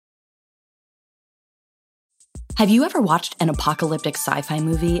Have you ever watched an apocalyptic sci-fi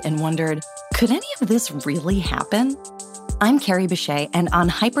movie and wondered, could any of this really happen? I'm Carrie Bechet, and on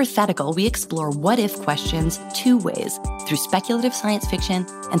Hypothetical, we explore what-if questions two ways, through speculative science fiction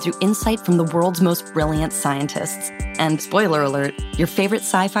and through insight from the world's most brilliant scientists. And spoiler alert, your favorite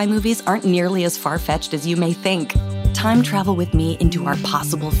sci-fi movies aren't nearly as far-fetched as you may think. Time travel with me into our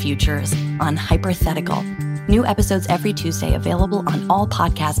possible futures on Hypothetical. New episodes every Tuesday, available on all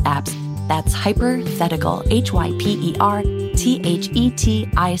podcast apps. That's Hypothetical, Hyperthetical.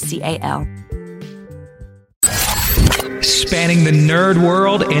 Spanning the nerd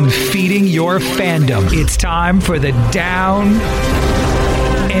world and feeding your fandom. It's time for the Down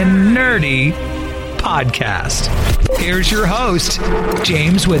and Nerdy podcast. Here's your host,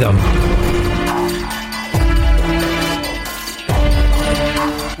 James Witham.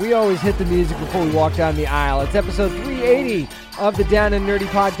 We always hit the music before we walk down the aisle. It's episode 380 of the Down and Nerdy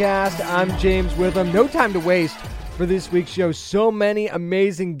podcast. I'm James Witham. No time to waste for this week's show. So many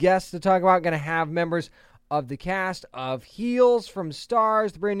amazing guests to talk about. Going to have members of the cast of Heels from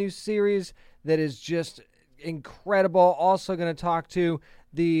Stars, the brand new series that is just incredible. Also going to talk to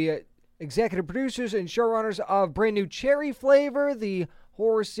the executive producers and showrunners of brand new Cherry Flavor, the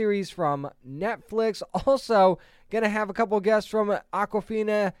horror series from Netflix. Also going to have a couple of guests from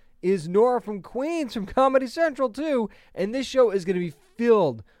Awkwafina is Nora from Queens from Comedy Central too. And this show is going to be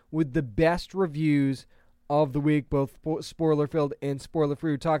filled with the best reviews of the week, both spoiler-filled and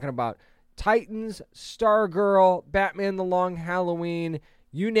spoiler-free. We're talking about Titans, Stargirl, Batman The Long Halloween,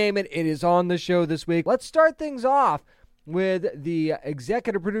 you name it, it is on the show this week. Let's start things off with the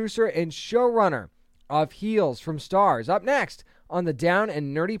executive producer and showrunner of Heels from Stars. Up next on the Down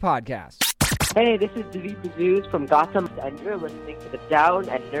and Nerdy podcast. Hey, this is David Bazuz from Gotham, and you're listening to the Down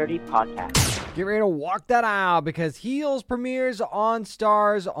and Nerdy podcast. Get ready to walk that aisle because Heels premieres on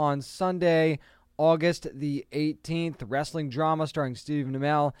Stars on Sunday, August the 18th, wrestling drama starring Stephen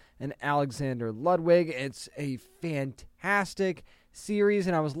Amell and Alexander Ludwig. It's a fantastic series,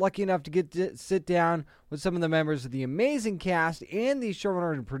 and I was lucky enough to get to sit down with some of the members of the amazing cast and the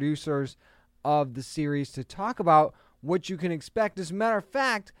showrunners and producers of the series to talk about what you can expect. As a matter of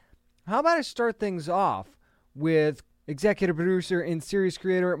fact, how about I start things off with executive producer and series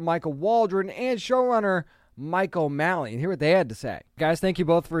creator Michael Waldron and showrunner Mike O'Malley, and hear what they had to say. Guys, thank you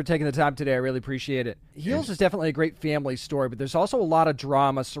both for taking the time today. I really appreciate it. Heels is definitely a great family story, but there's also a lot of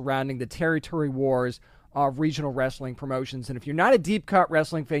drama surrounding the territory wars of regional wrestling promotions. And if you're not a deep-cut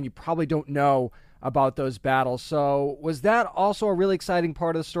wrestling fan, you probably don't know about those battles. So was that also a really exciting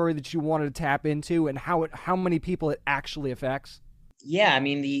part of the story that you wanted to tap into, and how many people it actually affects? Yeah, I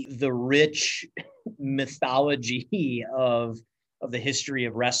mean, the rich mythology of the history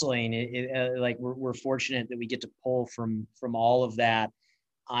of wrestling, like we're fortunate that we get to pull from all of that.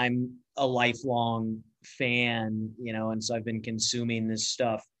 I'm a lifelong fan, and so I've been consuming this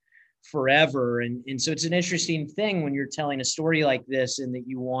stuff forever. And so it's an interesting thing when you're telling a story like this, and that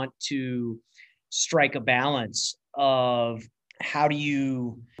you want to strike a balance of how do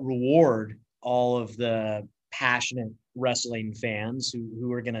you reward all of the passionate wrestling fans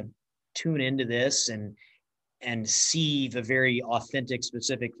who are going to tune into this and see the very authentic,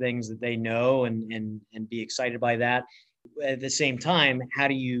 specific things that they know and be excited by that. At the same time, how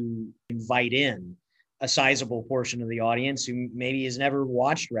do you invite in a sizable portion of the audience who maybe has never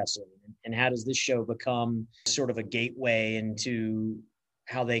watched wrestling? And how does this show become sort of a gateway into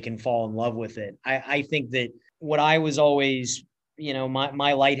how they can fall in love with it? I think that what I was always,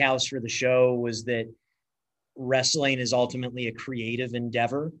 my lighthouse for the show was that wrestling is ultimately a creative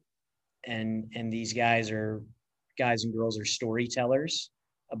endeavor. And these guys and girls are storytellers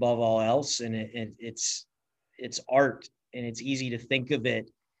above all else. And it's art, and it's easy to think of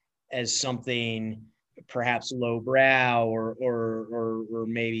it as something perhaps lowbrow or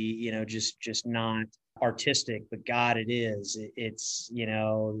maybe, just not artistic, but God, it is. It's,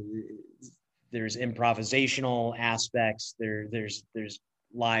 there's improvisational aspects. There's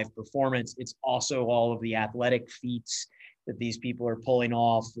live performance. It's also all of the athletic feats that these people are pulling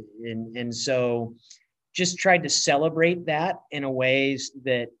off. And so just tried to celebrate that in a ways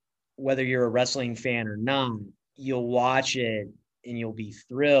that whether you're a wrestling fan or not, you'll watch it and you'll be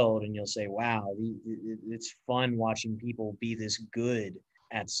thrilled and you'll say, wow, it's fun watching people be this good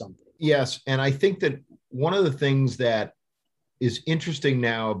at something. Yes. And I think that one of the things that is interesting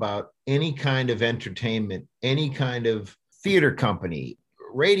now about any kind of entertainment, any kind of theater company,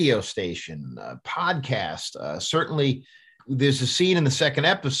 radio station, podcast, certainly there's a scene in the second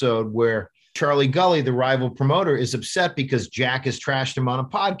episode where Charlie Gully, the rival promoter, is upset because Jack has trashed him on a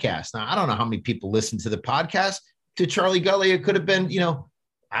podcast. Now, I don't know how many people listen to the podcast. To Charlie Gully, it could have been,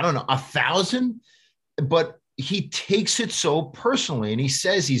 1,000. But he takes it so personally, and he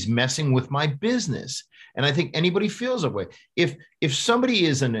says he's messing with my business. And I think anybody feels that way. If somebody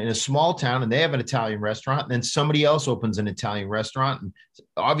is in a small town and they have an Italian restaurant, and then somebody else opens an Italian restaurant, and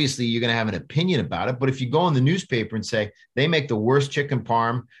obviously you're going to have an opinion about it. But if you go in the newspaper and say they make the worst chicken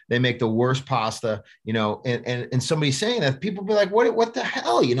parm, they make the worst pasta, and somebody's saying that, people be like, what the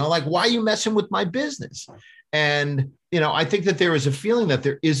hell? Like, why are you messing with my business? And, I think that there is a feeling that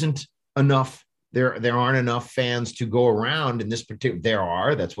there isn't enough. There aren't enough fans to go around in this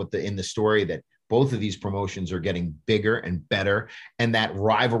particular. That's what in the story, that both of these promotions are getting bigger and better. And that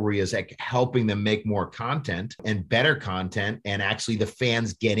rivalry is like helping them make more content and better content. And actually the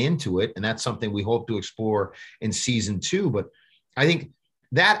fans get into it. And that's something we hope to explore in season 2. But I think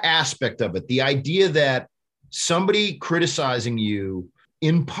that aspect of it, the idea that somebody criticizing you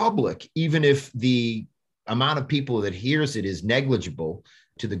in public, even if the amount of people that hears it is negligible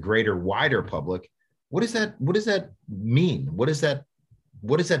to the greater, wider public, what does that mean? What does that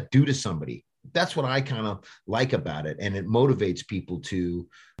do to somebody? That's what I kind of like about it. And it motivates people to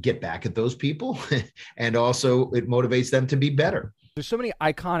get back at those people. And also it motivates them to be better. There's so many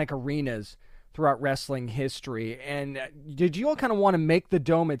iconic arenas throughout wrestling history. And did you all kind of want to make the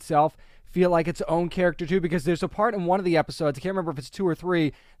Dome itself feel like its own character too? Because there's a part in one of the episodes, I can't remember if it's 2 or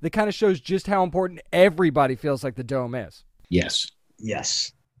 3, that kind of shows just how important everybody feels like the Dome is. Yes.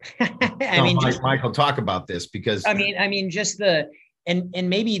 Michael, talk about this, because just and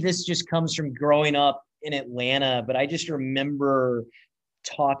maybe this just comes from growing up in Atlanta, but I just remember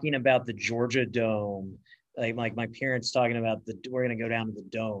talking about the Georgia Dome, like my parents talking about we're going to go down to the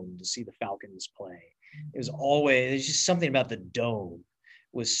Dome to see the Falcons play. There's just something about the Dome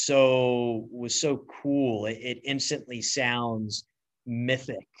was so cool. It instantly sounds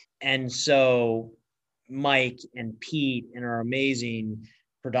mythic. And so Mike and Pete and our amazing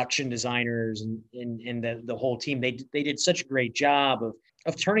production designers and the whole team, they did such a great job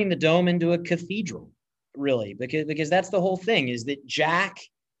of turning the Dome into a cathedral, really, because that's the whole thing, is that Jack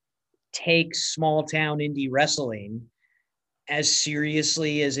takes small town indie wrestling as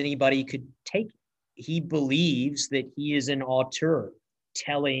seriously as anybody could take it. He believes that he is an auteur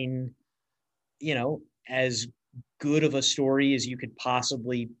telling, as good of a story as you could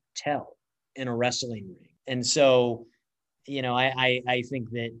possibly tell in a wrestling ring. And so, I think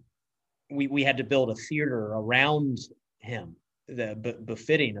that we had to build a theater around him,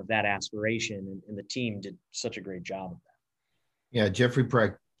 befitting of that aspiration, and the team did such a great job of that. Yeah, Jeffrey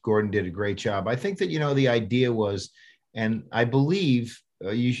Pratt Gordon did a great job. I think that, the idea was, and I believe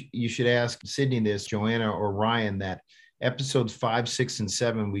you should ask Sydney this, Joanna or Ryan, that episodes 5, 6, and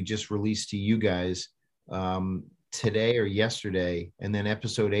 7 we just released to you guys today or yesterday, and then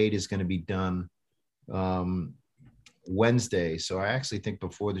episode 8 is going to be done Wednesday. So I actually think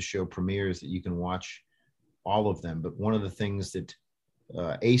before the show premieres that you can watch all of them. But one of the things that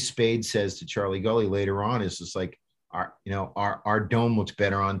Ace Spade says to Charlie Gully later on is just like, our Dome looks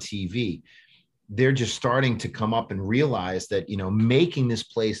better on TV. They're just starting to come up and realize that, making this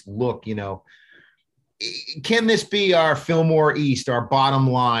place look, can this be our Fillmore East, our Bottom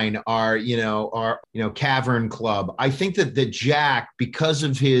Line, our Cavern Club? I think that Jack, because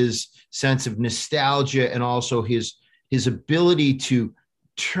of his sense of nostalgia and also his ability to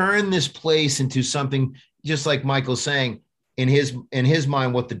turn this place into something, just like Michael's saying, in his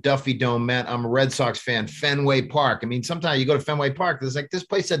mind, what the Duffy Dome meant. I'm a Red Sox fan. Fenway Park. I mean, sometimes you go to Fenway Park, there's like, this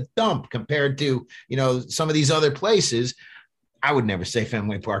place a dump compared to, some of these other places. I would never say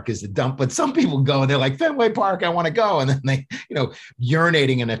Fenway Park is the dump, but some people go and they're like, Fenway Park, I want to go. And then they,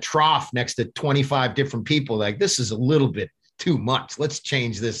 urinating in a trough next to 25 different people. Like, this is a little bit too much. Let's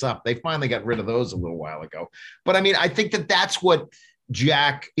change this up. They finally got rid of those a little while ago. But I think that that's what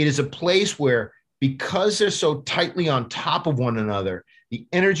Jack, it is a place where, because they're so tightly on top of one another, the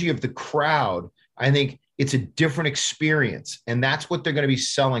energy of the crowd, I think it's a different experience. And that's what they're going to be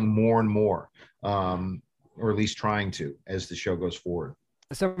selling more and more, or at least trying to, as the show goes forward.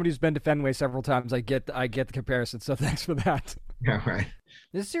 As somebody who's been to Fenway several times, I get the comparison. So thanks for that. Yeah, right.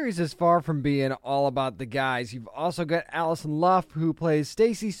 This series is far from being all about the guys. You've also got Allison Luff, who plays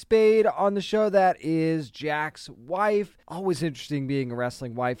Stacy Spade on the show. That is Jack's wife. Always interesting being a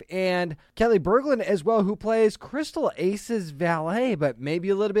wrestling wife. And Kelly Berglund as well, who plays Crystal Ace's valet, but maybe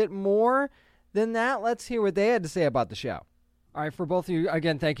a little bit more than that. Let's hear what they had to say about the show. All right, for both of you,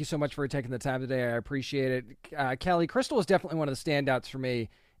 again, thank you so much for taking the time today. I appreciate it. Kelly, Crystal was definitely one of the standouts for me,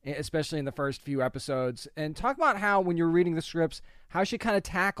 especially in the first few episodes. And talk about how, when you're reading the scripts, how she kind of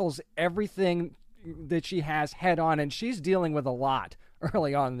tackles everything that she has head on, and she's dealing with a lot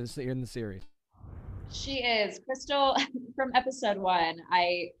early on in the series. She is. Crystal, from episode 1,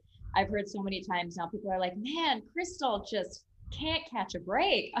 I I've heard so many times now, people are like, man, Crystal just can't catch a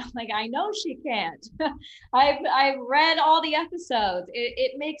break. I'm like, I know she can't. I've read all the episodes.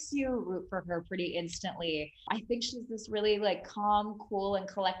 It makes you root for her pretty instantly. I think she's this really like calm, cool, and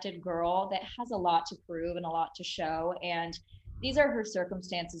collected girl that has a lot to prove and a lot to show. And these are her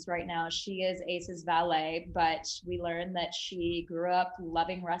circumstances right now. She is Ace's valet, but we learned that she grew up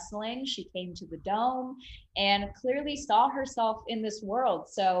loving wrestling. She came to the Dome and clearly saw herself in this world.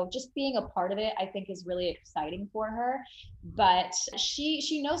 So just being a part of it, I think, is really exciting for her. But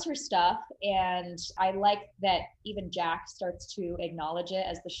she knows her stuff. And I like that even Jack starts to acknowledge it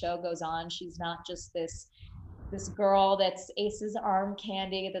as the show goes on. She's not just this girl that's Ace's arm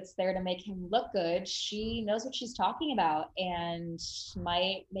candy that's there to make him look good. She knows what she's talking about and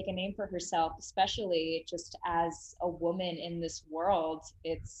might make a name for herself, especially just as a woman in this world.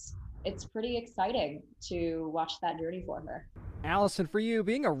 It's pretty exciting to watch that journey for her. Allison, for you,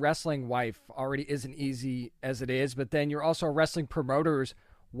 being a wrestling wife already isn't easy as it is, but then you're also a wrestling promoter's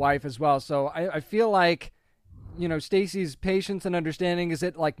wife as well. So I feel like, Stacey's patience and understanding is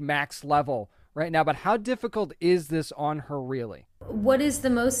at like max level right now, but how difficult is this on her really? What is the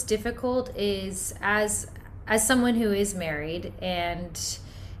most difficult is as someone who is married, and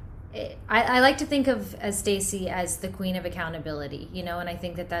I like to think of as Stacey as the queen of accountability, and I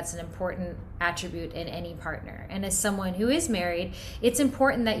think that that's an important attribute in any partner. And as someone who is married, it's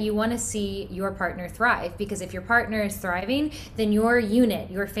important that you want to see your partner thrive, because if your partner is thriving, then your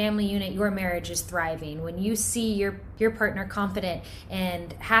unit, your family unit, your marriage is thriving. When you see your partner confident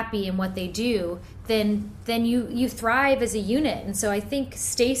and happy in what they do, then you thrive as a unit. And so I think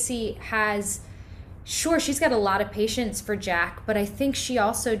Stacey has, sure, she's got a lot of patience for Jack, but I think she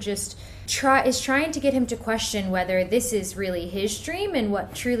also just is trying to get him to question whether this is really his dream and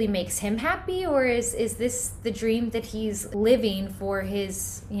what truly makes him happy, or is this the dream that he's living for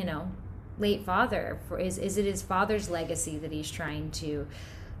his, late father? Is it his father's legacy that he's trying to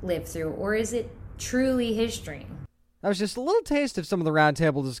live through, or is it truly his dream? That was just a little taste of some of the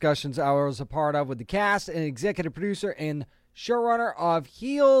roundtable discussions I was a part of with the cast and executive producer and showrunner of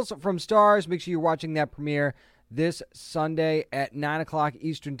Heels from Starz. Make sure you're watching that premiere this Sunday at 9 o'clock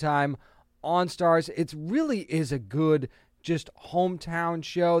Eastern Time on Starz. It really is a good, just hometown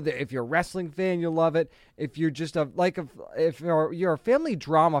show that if you're a wrestling fan, you'll love it. If you're just if you're a family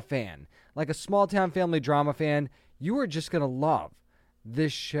drama fan, like a small town family drama fan, you are just going to love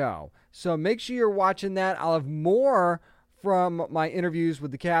this show. So make sure you're watching that. I'll have more from my interviews with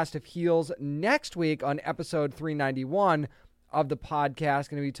the cast of Heels next week on episode 391 of the podcast.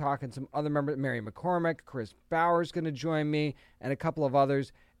 Going to be talking some other members. Mary McCormick, Chris Bauer's going to join me, and a couple of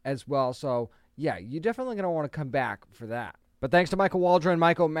others as well. So, yeah, you're definitely going to want to come back for that. But thanks to Michael Waldron,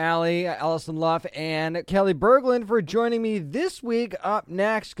 Mike O'Malley, Allison Luff, and Kelly Berglund for joining me this week. Up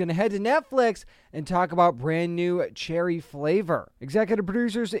next, going to head to Netflix and talk about brand new Cherry Flavor. Executive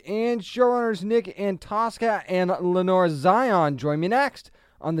producers and showrunners Nick Antosca and Lenore Zion join me next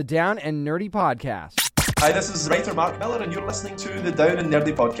on the Down and Nerdy Podcast. Hi, this is writer Mark Miller, and you're listening to the Down and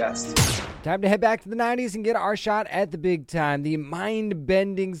Nerdy Podcast. Time to head back to the 90s and get our shot at the big time. The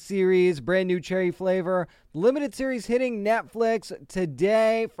mind-bending series, brand new Cherry Flavor, limited series hitting Netflix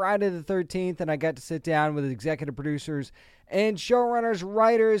today, Friday the 13th, and I got to sit down with executive producers and showrunners,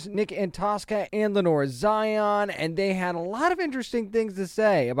 writers, Nick Antosca and Lenore Zion, and they had a lot of interesting things to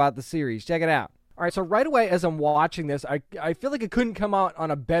say about the series. Check it out. All right, so right away as I'm watching this, I feel like it couldn't come out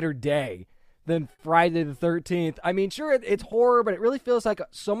on a better day than Friday the 13th. I mean, sure, it's horror, but it really feels like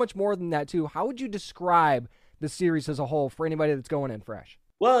so much more than that, too. How would you describe the series as a whole for anybody that's going in fresh?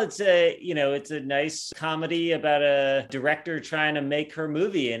 Well, it's a nice comedy about a director trying to make her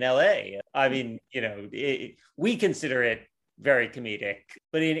movie in LA. I mean, we consider it very comedic,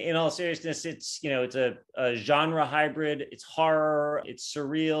 but in all seriousness, it's a genre hybrid. It's horror, it's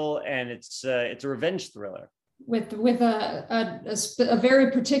surreal, and it's a revenge thriller. With a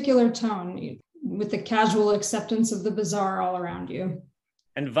very particular tone, with the casual acceptance of the bizarre all around you.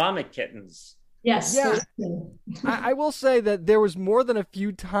 And vomit kittens. Yes. Yeah. I will say that there was more than a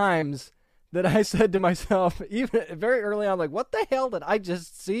few times that I said to myself, even very early on, like, what the hell did I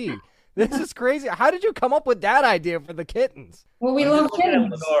just see? This is crazy. How did you come up with that idea for the kittens? Well, we love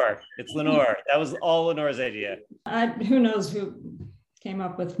kittens. Lenore. It's Lenore. That was all Lenore's idea. Who knows who came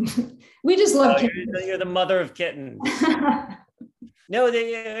up with we just love kittens. You're the mother of kittens. No,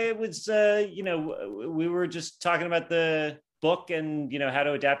 it was we were just talking about the book and how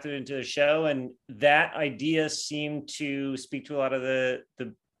to adapt it into a show, and that idea seemed to speak to a lot of the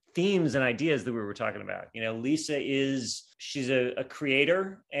themes and ideas that we were talking about. Lisa she's a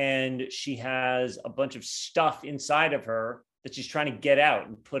creator, and she has a bunch of stuff inside of her that she's trying to get out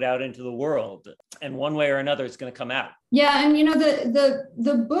and put out into the world. And one way or another, it's going to come out. Yeah, and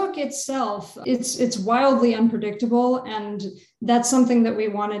the book itself, it's wildly unpredictable, and that's something that we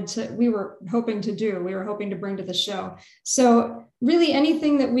were hoping to do. We were hoping to bring to the show. So really,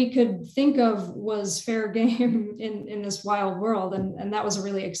 anything that we could think of was fair game in this wild world, and that was a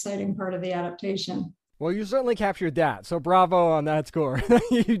really exciting part of the adaptation. Well, you certainly captured that, so bravo on that score.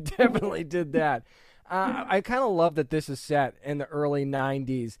 You definitely did that. I kind of love that this is set in the early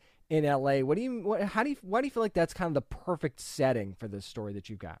 90s in LA. Why do you feel like that's kind of the perfect setting for this story that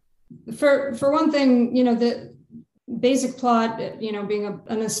you've got? For one thing, the basic plot, being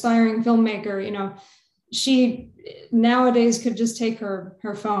an aspiring filmmaker, she nowadays could just take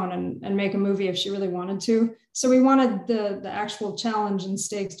her phone and make a movie if she really wanted to. So we wanted the actual challenge and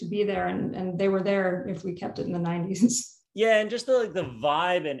stakes to be there, and they were there if we kept it in the 90s. Yeah, and just the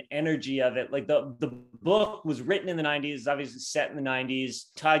vibe and energy of it. Like the book was written in the 90s, obviously set in the 90s.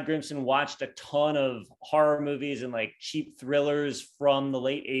 Todd Grimson watched a ton of horror movies and like cheap thrillers from the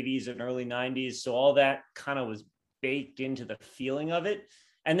late 80s and early 90s. So all that kind of was baked into the feeling of it.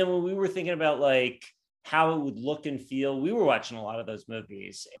 And then when we were thinking about like how it would look and feel, we were watching a lot of those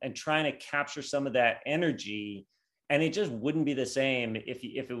movies and trying to capture some of that energy. And it just wouldn't be the same if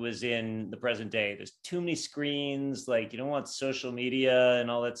it was in the present day. There's too many screens, like you don't want social media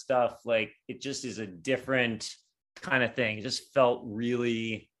and all that stuff. Like it just is a different kind of thing. It just felt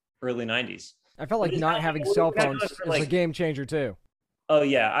really early 90s. I felt like not having cell phones is a game changer too. Oh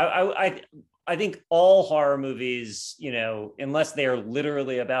yeah. I think all horror movies, unless they are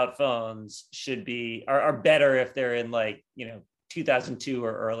literally about phones, are better if they're in 2002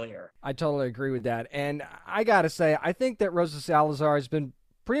 or earlier. I totally agree with that. And I got to say, I think that Rosa Salazar has been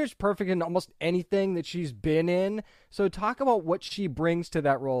pretty much perfect in almost anything that she's been in. So talk about what she brings to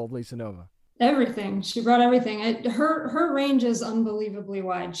that role of Lisa Nova. Everything. She brought everything. Her range is unbelievably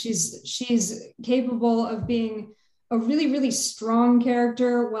wide. She's capable of being a really, really strong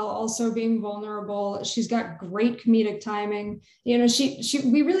character while also being vulnerable. She's got great comedic timing.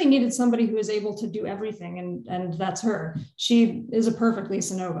 We really needed somebody who is able to do everything, and that's her. She is a perfect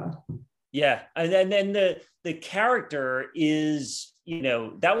Lisa Nova. Yeah, and then the character is,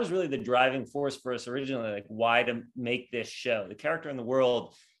 that was really the driving force for us originally, like why to make this show, the character in the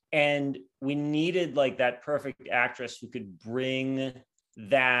world. And we needed like that perfect actress who could bring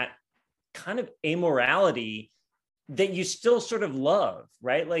that kind of amorality that you still sort of love,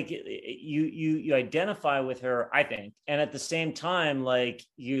 right? Like you identify with her, I think. And at the same time, like,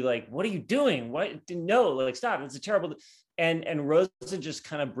 you like, what are you doing? What? No, like, stop. It's a terrible. And Rosa just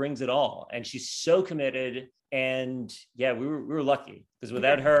kind of brings it all. And she's so committed. And yeah, we were lucky because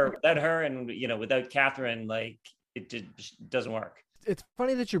without her and, without Catherine, like it doesn't work. It's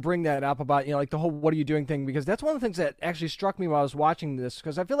funny that you bring that up about, like the whole what are you doing thing, because that's one of the things that actually struck me while I was watching this,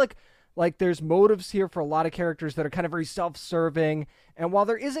 because I feel like there's motives here for a lot of characters that are kind of very self-serving. And while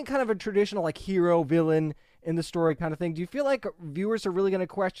there isn't kind of a traditional like hero villain in the story kind of thing, do you feel like viewers are really going to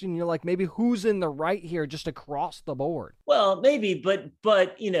question, like maybe who's in the right here just across the board? Well, maybe,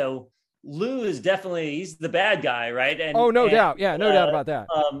 but Lou is definitely, he's the bad guy, right? And no doubt. Yeah, no doubt about that.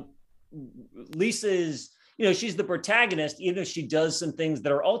 Lisa is, she's the protagonist, even if she does some things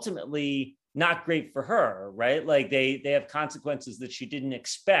that are ultimately not great for her, right? Like they have consequences that she didn't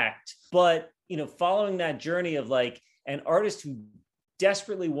expect. But, following that journey of like an artist who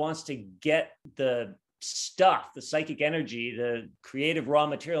desperately wants to get the stuff, the psychic energy, the creative raw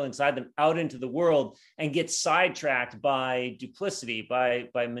material inside them out into the world and get sidetracked by duplicity, by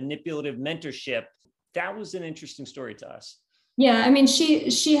manipulative mentorship. That was an interesting story to us. Yeah, I mean,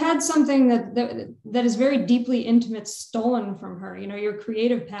 she had something that is very deeply intimate stolen from her. Your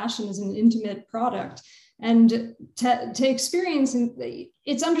creative passion is an intimate product, and to experience,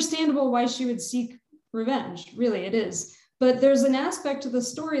 it's understandable why she would seek revenge. Really, it is. But there's an aspect to the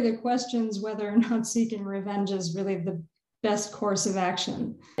story that questions whether or not seeking revenge is really the best course of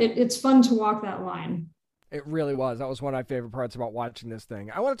action. It's fun to walk that line. It really was. That was one of my favorite parts about watching this thing.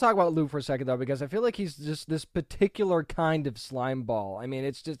 I want to talk about Lou for a second, though, because I feel like he's just this particular kind of slime ball. I mean,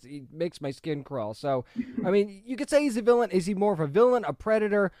 it makes my skin crawl. So, I mean, you could say he's a villain. Is he more of a villain, a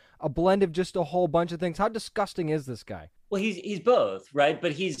predator, a blend of just a whole bunch of things? How disgusting is this guy? Well, he's both, right?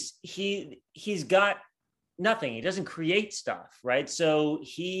 But he's got nothing. He doesn't create stuff, right? So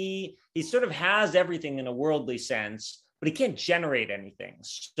he sort of has everything in a worldly sense, but he can't generate anything.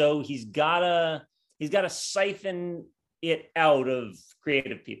 So he's got to siphon it out of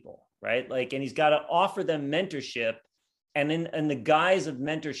creative people, right? Like, and he's got to offer them mentorship. And in the guise of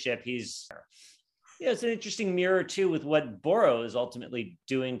mentorship, it's an interesting mirror too with what Boro is ultimately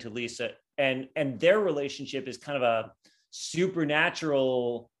doing to Lisa. And their relationship is kind of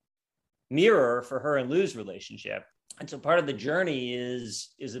supernatural mirror for her and Lou's relationship. And so part of the journey is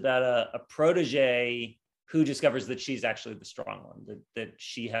about a protege who discovers that she's actually the strong one, that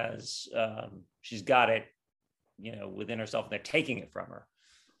she has, she's got it, within herself, and they're taking it from her.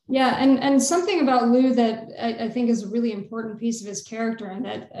 Yeah, and something about Lou that I think is a really important piece of his character, and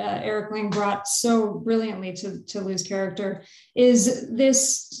that Eric Lang brought so brilliantly to Lou's character, is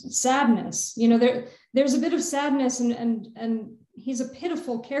this sadness. There's a bit of sadness, and he's a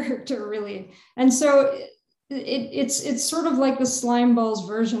pitiful character, really. And so it's sort of like the Slimeball's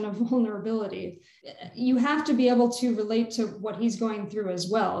version of vulnerability. You have to be able to relate to what he's going through as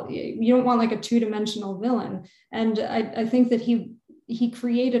well. You don't want like a two-dimensional villain. And I think that he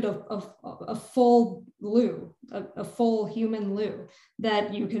created a full Lou, a full human Lou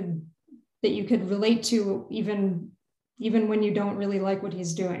that you could relate to even when you don't really like what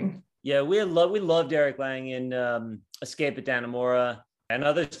he's doing. Yeah, we loved Eric Lang in Escape at Dannemora and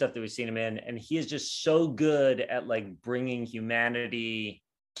other stuff that we've seen him in, and he is just so good at like bringing humanity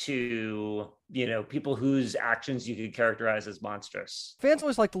to people whose actions you could characterize as monstrous. Fans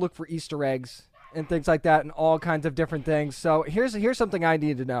always like to look for Easter eggs and things like that and all kinds of different things. So here's something I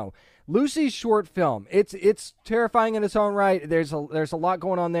need to know. Lucy's short film, it's terrifying in its own right. There's a lot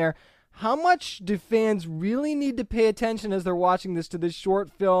going on there. How much do fans really need to pay attention as they're watching to this short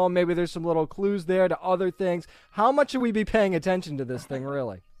film? Maybe there's some little clues there to other things. How much should we be paying attention to this thing,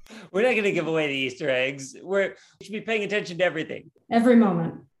 really? We're not going to give away the Easter eggs. We should be paying attention to everything. Every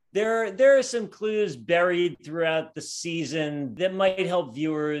moment. There are some clues buried throughout the season that might help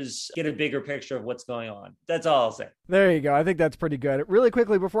viewers get a bigger picture of what's going on. That's all I'll say. There you go. I think that's pretty good. Really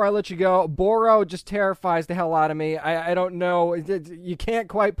quickly, before I let you go, Boro just terrifies the hell out of me. I don't know. You can't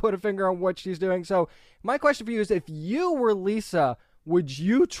quite put a finger on what she's doing. So my question for you is, if you were Lisa, would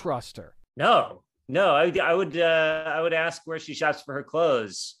you trust her? No. I would ask where she shops for her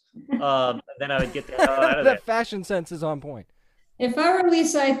clothes. Then I would get the hell out of there. The fashion sense is on point. If I were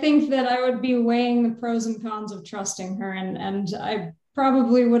Lisa, I think that I would be weighing the pros and cons of trusting her, and I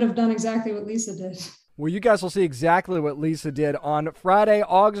probably would have done exactly what Lisa did. Well, you guys will see exactly what Lisa did on Friday,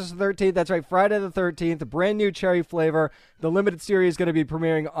 August 13th. That's right, Friday the 13th, the brand new Cherry Flavor. The limited series is going to be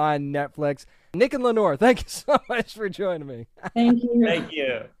premiering on Netflix. Nick and Lenore, thank you so much for joining me. Thank you. Thank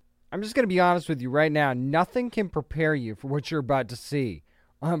you. I'm just going to be honest with you right now. Nothing can prepare you for what you're about to see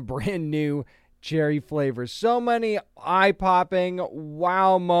on brand new Cherry Flavor. So many eye-popping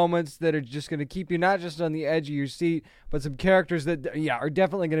wow moments that are just going to keep you not just on the edge of your seat, but some characters that are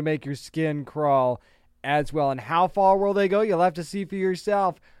definitely going to make your skin crawl as well. And how far will they go? You'll have to see for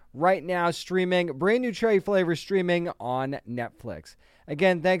yourself. Right now, streaming, brand new Cherry Flavor streaming on Netflix.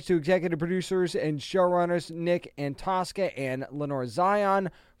 Again, thanks to executive producers and showrunners Nick Antosca and Lenore Zion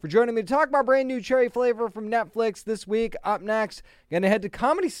for joining me to talk about brand new Cherry Flavor from Netflix this week. Up next, going to head to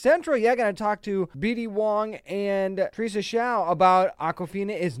Comedy Central. Going to talk to BD Wong and Teresa Xiao about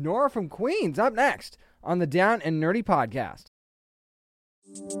Awkwafina is Nora from Queens. Up next on the Down and Nerdy Podcast.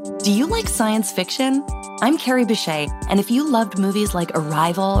 Do you like science fiction? I'm Carrie Bechet, and if you loved movies like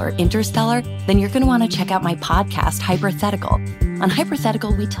Arrival or Interstellar, then you're going to want to check out my podcast, Hypothetical. On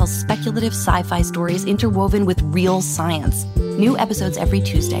Hypothetical, we tell speculative sci-fi stories interwoven with real science. New episodes every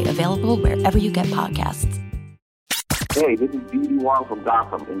Tuesday, available wherever you get podcasts. Hey, this is BD Wong from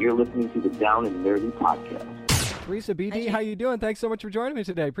Gotham, and you're listening to the Down and Nerdy Podcast. Teresa, BD, how you doing? Thanks so much for joining me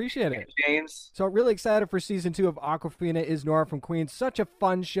today. Appreciate it. Hey, James. So really excited for season 2 of Awkwafina is Nora from Queens. Such a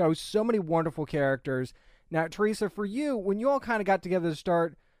fun show. So many wonderful characters. Now, Teresa, for you, when you all kind of got together to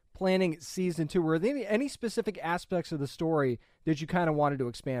start planning season 2, were there any specific aspects of the story that you kind of wanted to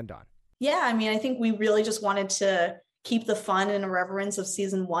expand on? Yeah, I mean, I think we really just wanted to keep the fun and irreverence of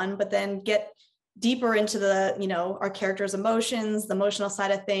season 1, but then get deeper into the, our characters' emotions, the emotional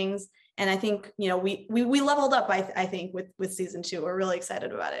side of things. And I think, we leveled up, I think, with season 2. We're really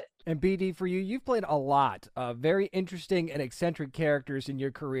excited about it. And BD, for you, you've played a lot of very interesting and eccentric characters in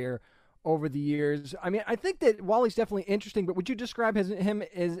your career over the years. I mean, I think that Wally's definitely interesting, but would you describe him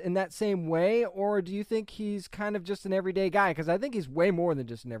as in that same way? Or do you think he's kind of just an everyday guy? Because I think he's way more than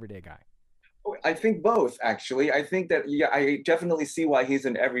just an everyday guy. I think both, actually. I think that, I definitely see why he's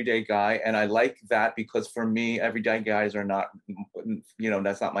an everyday guy. And I like that because for me, everyday guys are not,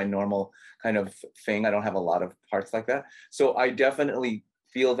 that's not my normal kind of thing. I don't have a lot of parts like that. So I definitely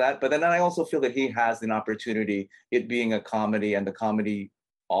feel that. But then I also feel that he has an opportunity, it being a comedy and the comedy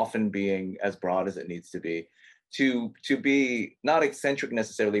often being as broad as it needs to be, to be not eccentric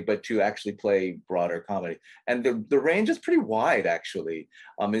necessarily, but to actually play broader comedy. And the range is pretty wide, actually.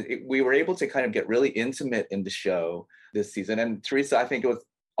 We were able to kind of get really intimate in the show this season. And Teresa, I think it was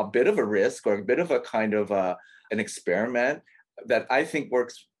a bit of a risk or a bit of a kind of an experiment that I think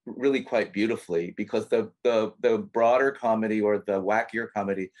works really quite beautifully, because the broader comedy or the wackier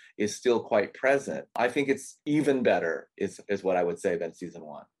comedy is still quite present. I think it's even better is what I would say than season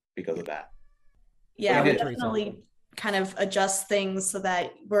 1 because of that. Yeah, we definitely kind of adjust things so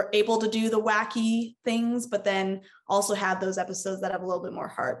that we're able to do the wacky things, but then also have those episodes that have a little bit more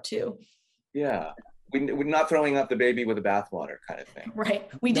heart too. Yeah, we're not throwing out the baby with the bathwater kind of thing. Right.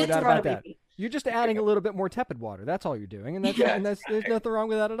 We No did doubt throw out a about that. baby. You're just adding a little bit more tepid water. That's all you're doing, and that's, Yeah, and that's there's nothing wrong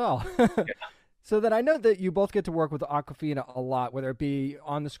with that at all. So that I know that you both get to work with Awkwafina a lot, whether it be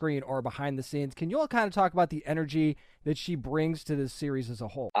on the screen or behind the scenes. Can you all kind of talk about the energy that she brings to this series as a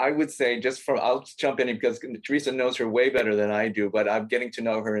whole? I would say I'll jump in because Teresa knows her way better than I do, but I'm getting to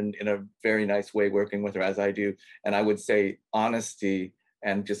know her in a very nice way, working with her as I do. And I would say honesty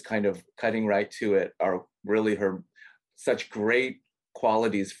and just kind of cutting right to it are really her such great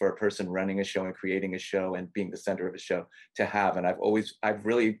qualities for a person running a show and creating a show and being the center of a show to have. And I've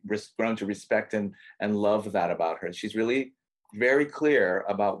really grown to respect and love that about her. She's really very clear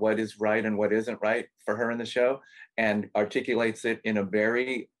about what is right and what isn't right for her in the show, and articulates it in a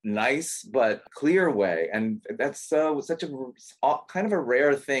very nice but clear way. And that's such a kind of a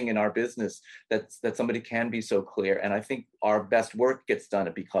rare thing in our business that somebody can be so clear. And I think our best work gets done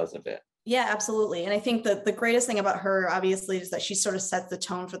because of it. Yeah, absolutely. And I think that the greatest thing about her, obviously, is that she sort of sets the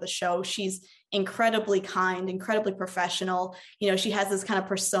tone for the show. She's incredibly kind, incredibly professional. You know, she has this kind of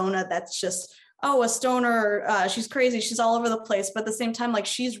persona that's just, oh, a stoner. She's crazy. She's all over the place. But at the same time, like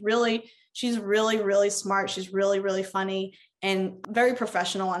she's really, really smart. She's really, really funny and very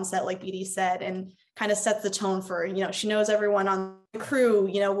professional on set, like BD said, and kind of sets the tone for, you know, she knows everyone on the crew.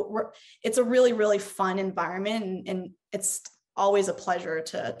 You know, it's a really, really fun environment, and it's always a pleasure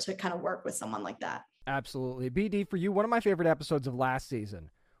to kind of work with someone like that. Absolutely. BD, for you, one of my favorite episodes of last season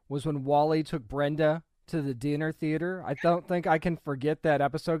was when Wally took Brenda to the dinner theater. I don't think I can forget that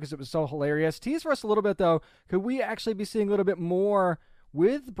episode because it was so hilarious. Tease for us a little bit, though. Could we actually be seeing a little bit more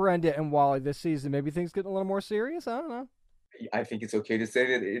with Brenda and Wally this season? Maybe things getting a little more serious? I don't know. I think it's okay to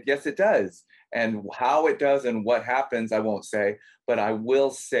say that yes, it does. And how it does and what happens, I won't say, but I will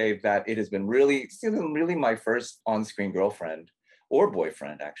say that it has been really my first on-screen girlfriend or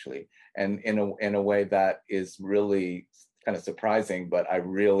boyfriend, actually, and in a way that is really kind of surprising, but I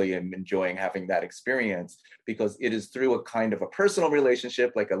really am enjoying having that experience, because it is through a kind of a personal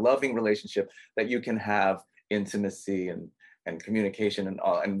relationship, like a loving relationship, that you can have intimacy and communication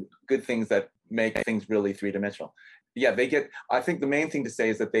and good things that make things really three-dimensional. Yeah, I think the main thing to say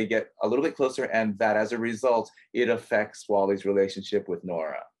is that they get a little bit closer, and that as a result, it affects Wally's relationship with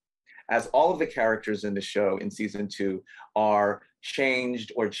Nora. As all of the characters in the show in season 2 are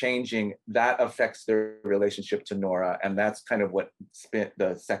changed or changing, that affects their relationship to Nora. And that's kind of what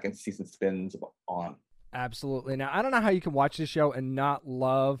the second season spins on. Absolutely. Now, I don't know how you can watch this show and not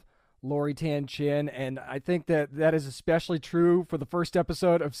love Lori Tan Chin, and I think that is especially true for the first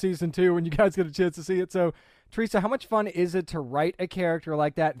episode of season 2 when you guys get a chance to see it. So, Teresa, how much fun is it to write a character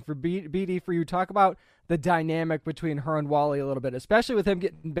like that? And for BD, for you, talk about the dynamic between her and Wally a little bit, especially with him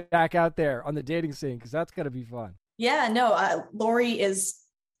getting back out there on the dating scene, because that's going to be fun. Yeah, no, Lori is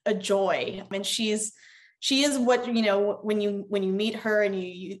a joy. I mean, she is what, you know, when you meet her and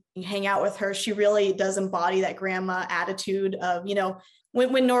you hang out with her, she really does embody that grandma attitude of, you know,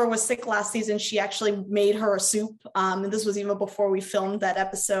 when Nora was sick last season, she actually made her a soup. And this was even before we filmed that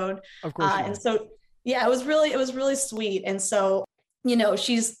episode. Of course. And so, yeah, it was really sweet. And so, you know,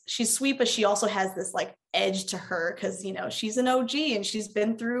 she's sweet, but she also has this like edge to her because, you know, she's an OG and she's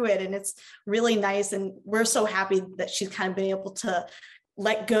been through it, and it's really nice. And we're so happy that she's kind of been able to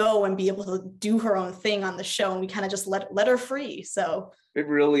let go and be able to do her own thing on the show. And we kind of just let her free. So it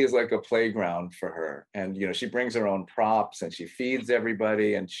really is like a playground for her. And, you know, she brings her own props and she feeds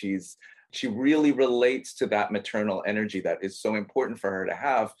everybody, and she really relates to that maternal energy that is so important for her to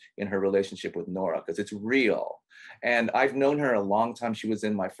have in her relationship with Nora, because it's real. And I've known her a long time. She was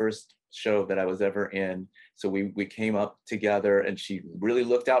in my first show that I was ever in. So we came up together, and she really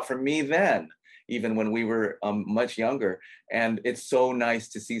looked out for me then, even when we were much younger. And it's so nice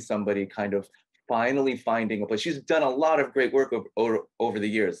to see somebody kind of finally finding a place. She's done a lot of great work over the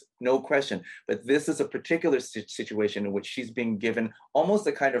years, no question. But this is a particular situation in which she's being given almost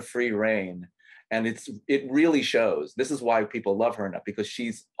a kind of free rein. And it really shows. This is why people love her enough, because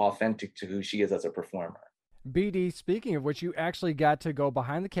she's authentic to who she is as a performer. BD, speaking of which, you actually got to go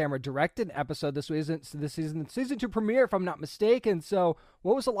behind the camera, direct an episode this season 2 premiere, if I'm not mistaken. So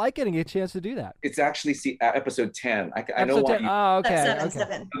what was it like getting a chance to do that? It's actually episode 10. I know why. Oh, okay.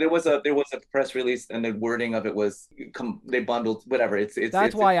 Seven. There was a press release, and the wording of it was they bundled whatever.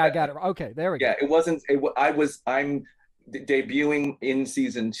 That's why I got it. Okay, there we go. Yeah, it wasn't. I'm debuting in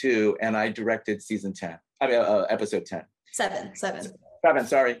season 2, and I directed season 10. I mean, episode 10. Seven.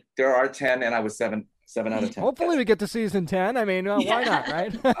 Sorry, there are 10, and I was 7 out of 10. Hopefully we get to season 10. I mean, why not,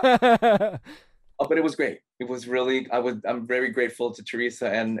 right? But it was great. It was really, I'm very grateful to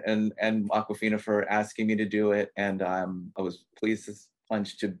Teresa and Awkwafina for asking me to do it. And I was pleased as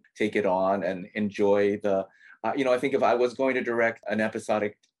punch to take it on and enjoy the, I think if I was going to direct an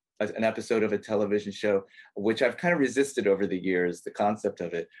episode of a television show, which I've kind of resisted over the years, the concept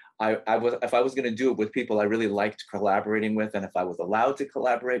of it, if I was going to do it with people I really liked collaborating with, and if I was allowed to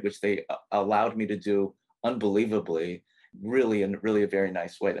collaborate, which they allowed me to do unbelievably, really in really a very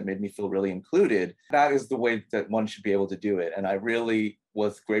nice way that made me feel really included, that is the way that one should be able to do it. And I really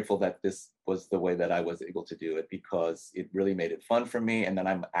was grateful that this was the way that I was able to do it, because it really made it fun for me. And then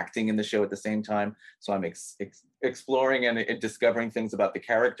I'm acting in the show at the same time, so I'm exploring and discovering things about the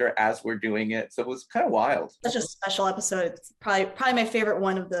character as we're doing it. So it was kind of wild. Such a special episode. It's probably my favorite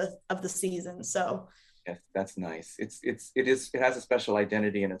one of the season. So yes, that's nice. It has a special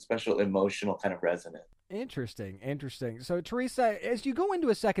identity and a special emotional kind of resonance. Interesting. So Teresa, as you go into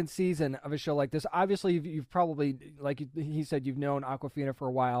a second season of a show like this, obviously you've probably, like he said, you've known Awkwafina for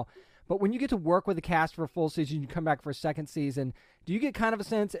a while, but when you get to work with a cast for a full season, you come back for a second season, do you get kind of a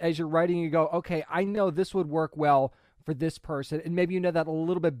sense as you're writing, you go, okay, I know this would work well for this person, and maybe you know that a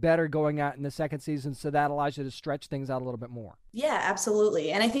little bit better going out in the second season, so that allows you to stretch things out a little bit more? Yeah,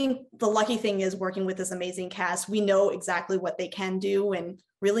 absolutely. And I think the lucky thing is working with this amazing cast, we know exactly what they can do, and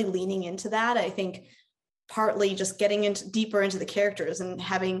really leaning into that. I think partly just getting deeper into the characters and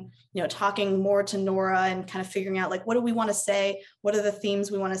having, talking more to Nora and kind of figuring out like, what do we want to say? What are the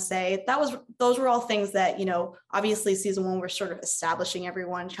themes we want to say? Those were all things that, obviously season 1, we're sort of establishing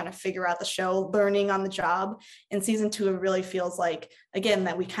everyone, trying to figure out the show, learning on the job. And season 2, it really feels like, again,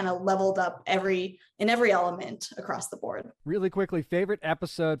 that we kind of leveled up in every element across the board. Really quickly, favorite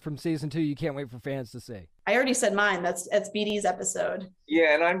episode from season 2 you can't wait for fans to see? I already said mine. That's BD's episode.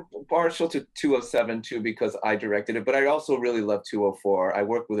 Yeah, and I'm partial to 207 too, because I directed it, but I also really love 204. I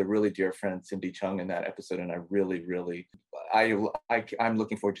worked with a really dear friend, Cindy Chung, in that episode, and I really, I'm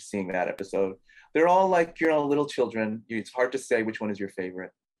looking forward to seeing that episode. They're all like, little children. It's hard to say which one is your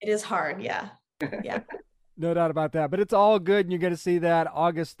favorite. It is hard, yeah. No doubt about that. But it's all good, and you're going to see that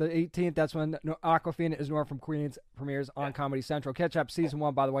August the 18th. That's when Awkwafina is Nora from Queens premieres on Comedy Central. Catch up season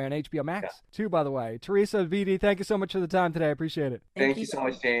 1, by the way, on HBO Max. 2, by the way. Teresa, BD, thank you so much for the time today. I appreciate it. Thank you so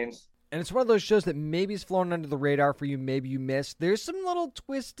much, James. And it's one of those shows that maybe is flown under the radar for you, maybe you missed. There's some little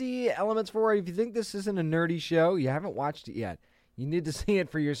twisty elements for it. If you think this isn't a nerdy show, you haven't watched it yet. You need to see it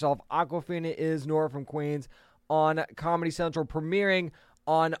for yourself. Awkwafina is Nora from Queens on Comedy Central, premiering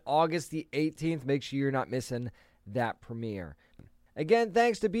on August the 18th. Make sure you're not missing that premiere. Again,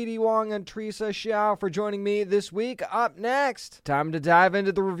 thanks to BD Wong and Teresa Xiao for joining me this week. Up next, time to dive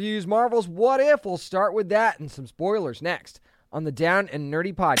into the reviews. Marvel's What If? We'll start with that and some spoilers next on the Down and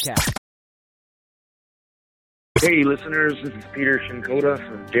Nerdy Podcast. Hey listeners, this is Peter Shinkoda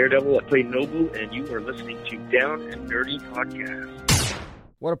from Daredevil. I play Nobu, and you are listening to Down and Nerdy Podcast.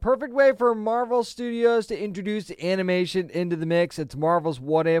 What a perfect way for Marvel Studios to introduce animation into the mix. It's Marvel's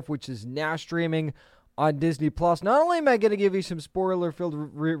What If, which is now streaming on Disney+. Not only am I going to give you some spoiler-filled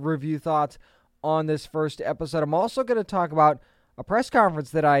review thoughts on this first episode, I'm also going to talk about a press conference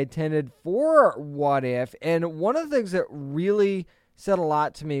that I attended for What If. And one of the things that really said a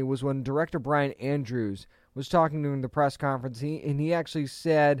lot to me was when director Brian Andrews was talking during the press conference, and he actually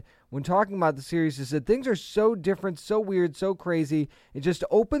said, when talking about the series, he said, things are so different, so weird, so crazy, it just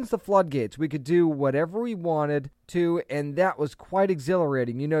opens the floodgates. We could do whatever we wanted to, and that was quite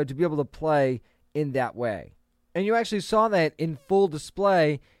exhilarating, to be able to play in that way. And you actually saw that in full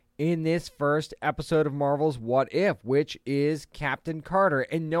display in this first episode of Marvel's What If, which is Captain Carter.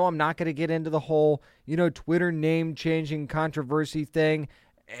 And no, I'm not going to get into the whole, Twitter name-changing controversy thing.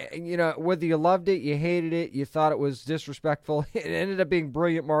 Whether you loved it, you hated it, you thought it was disrespectful, it ended up being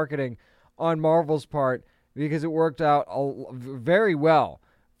brilliant marketing on Marvel's part because it worked out very well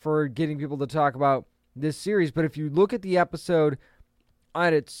for getting people to talk about this series. But if you look at the episode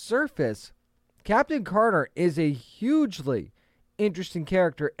on its surface, Captain Carter is a hugely interesting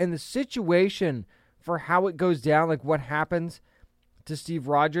character, and the situation for how it goes down, like what happens to Steve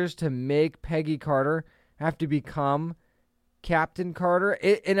Rogers to make Peggy Carter have to become Captain Carter.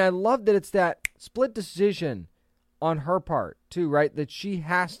 And I love that it's that split decision on her part too, right? That she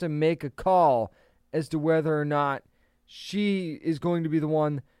has to make a call as to whether or not she is going to be the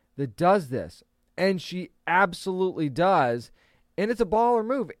one that does this. And she absolutely does. And it's a baller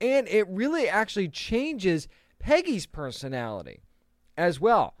move. And it really actually changes Peggy's personality as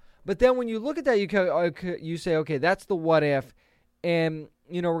well. But then when you look at that, you say, okay, that's the what if. And,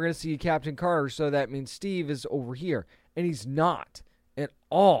 we're going to see Captain Carter. So that means Steve is over here. And he's not at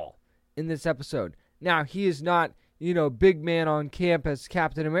all in this episode. Now, he is not, big man on campus,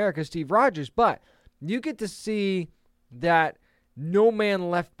 Captain America, Steve Rogers. But you get to see that no man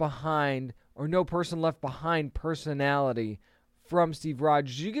left behind or no person left behind personality from Steve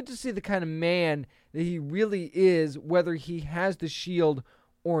Rogers. You get to see the kind of man that he really is, whether he has the shield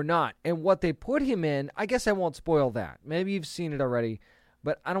or not. And what they put him in, I guess I won't spoil that. Maybe you've seen it already,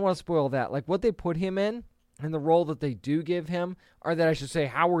 but I don't want to spoil that. Like what they put him in and the role that they do give him, or that I should say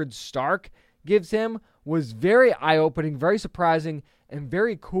Howard Stark gives him, was very eye-opening, very surprising, and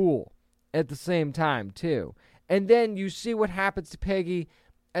very cool at the same time, too. And then you see what happens to Peggy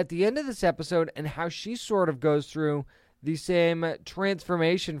at the end of this episode and how she sort of goes through the same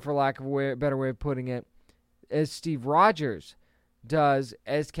transformation, for lack of a better way of putting it, as Steve Rogers does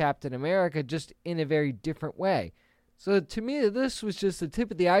as Captain America, just in a very different way. So to me, this was just the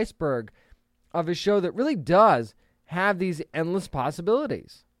tip of the iceberg of a show that really does have these endless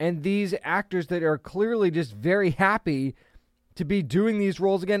possibilities. And these actors that are clearly just very happy to be doing these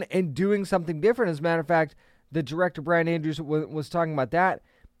roles again and doing something different. As a matter of fact, the director, Brian Andrews, was talking about that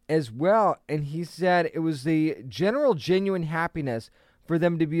as well, and he said it was the general genuine happiness for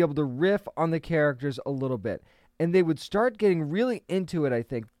them to be able to riff on the characters a little bit, and they would start getting really into it, I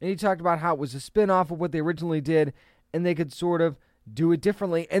think. And he talked about how it was a spin-off of what they originally did, and they could sort of do it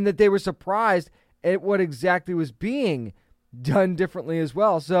differently, and that they were surprised at what exactly was being done differently as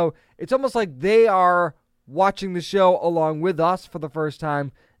well. So it's almost like they are watching the show along with us for the first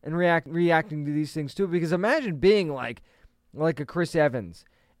time and reacting to these things too, because imagine being like a Chris Evans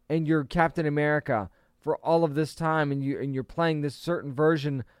and you're Captain America for all of this time, and you're playing this certain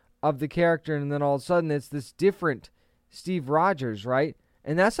version of the character, and then all of a sudden it's this different Steve Rogers, right?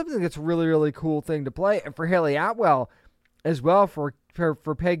 And that's something that's a really, really cool thing to play. And for Haley Atwell as well, for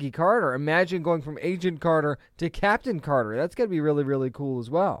Peggy Carter, imagine going from Agent Carter to Captain Carter. That's going to be really, really cool as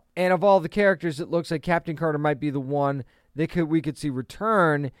well. And of all the characters, it looks like Captain Carter might be the one that we could see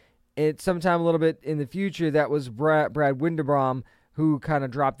return at sometime a little bit in the future. That was Brad Winderbaum, who kind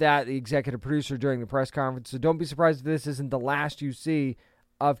of dropped that, the executive producer, during the press conference. So don't be surprised if this isn't the last you see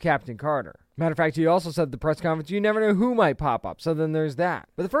of Captain Carter. Matter of fact, he also said at the press conference, you never know who might pop up. So then there's that.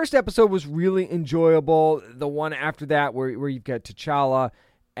 But the first episode was really enjoyable. The one after that, where you've got T'Challa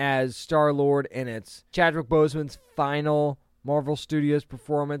as Star-Lord, and it's Chadwick Boseman's final Marvel Studios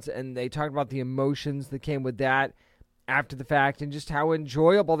performance, and they talked about the emotions that came with that after the fact, and just how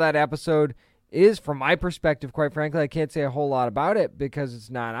enjoyable that episode is from my perspective. Quite frankly, I can't say a whole lot about it because it's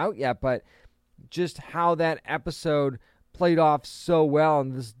not out yet, but just how that episode played off so well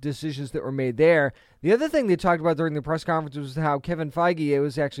and the decisions that were made there. The other thing they talked about during the press conference was how Kevin Feige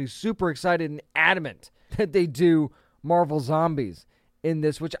was actually super excited and adamant that they do Marvel Zombies in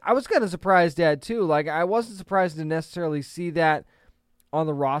this, which I was kind of surprised at too. Like, I wasn't surprised to necessarily see that on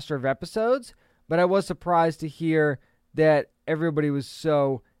the roster of episodes, but I was surprised to hear that everybody was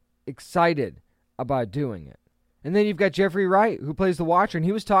so excited about doing it. And then you've got Jeffrey Wright, who plays the Watcher, and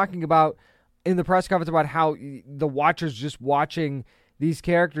he was talking about in the press conference about how the Watcher's just watching these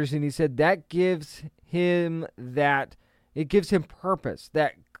characters, and he said that gives him it gives him purpose,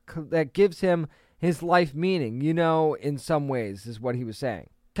 that gives him his life meaning, in some ways, is what he was saying.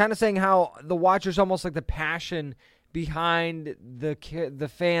 Kind of saying how the Watcher's almost like the passion behind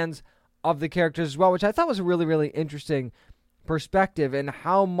the fans of the characters as well, which I thought was a really, really interesting perspective, and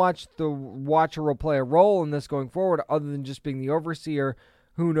how much the Watcher will play a role in this going forward, other than just being the overseer.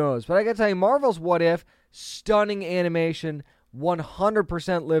 Who knows? But I gotta tell you, Marvel's What If, stunning animation,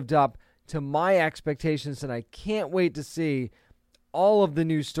 100% lived up to my expectations, and I can't wait to see all of the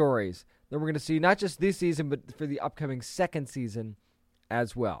new stories that we're going to see, not just this season, but for the upcoming second season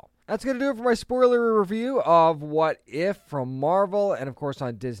as well. That's going to do it for my spoiler review of What If from Marvel, and of course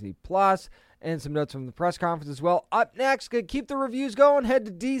on Disney+, and some notes from the press conference as well. Up next, gonna keep the reviews going, head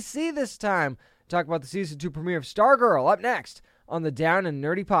to DC this time, talk about the Season 2 premiere of Stargirl, up next on the Down and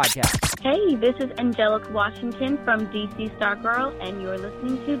Nerdy Podcast. Hey, this is Angelica Washington from DC Stargirl, and you're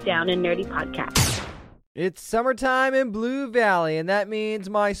listening to Down and Nerdy Podcast. It's summertime in Blue Valley, and that means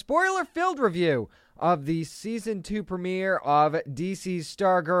my spoiler-filled review of the Season 2 premiere of DC's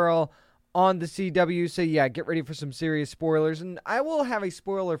Stargirl on the CW. So yeah, get ready for some serious spoilers, and I will have a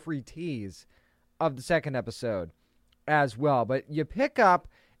spoiler-free tease of the second episode as well. But you pick up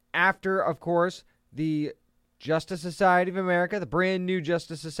after, of course, the Justice Society of America, the brand new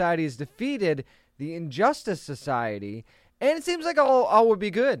Justice Society, has defeated the Injustice Society, and it seems like all would be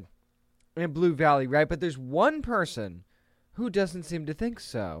good in Blue Valley, right? But there's one person who doesn't seem to think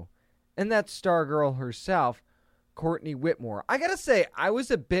so, and that's Stargirl herself, Courtney Whitmore. I gotta say, I was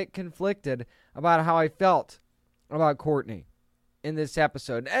a bit conflicted about how I felt about Courtney in this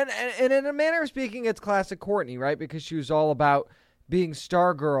episode. And in a manner of speaking, it's classic Courtney, right? Because she was all about being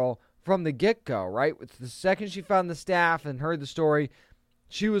Stargirl from the get-go, right? The second she found the staff and heard the story,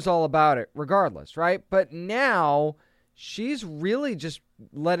 she was all about it regardless, right? But now she's really just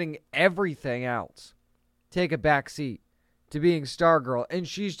letting everything else take a back seat to being Stargirl. And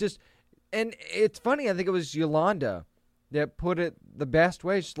she's just, and it's funny, I think it was Yolanda that put it the best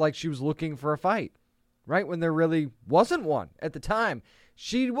way, like she was looking for a fight, right? When there really wasn't one at the time.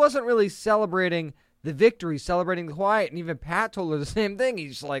 She wasn't really celebrating the victory, celebrating the quiet. And even Pat told her the same thing.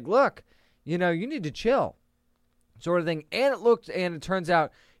 He's like, look, you need to chill, sort of thing. And it turns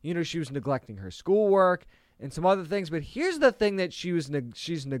out, she was neglecting her schoolwork and some other things. But here's the thing that she's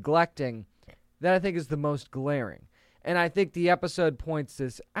neglecting that I think is the most glaring. And I think the episode points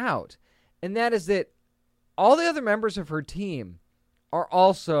this out. And that is that all the other members of her team are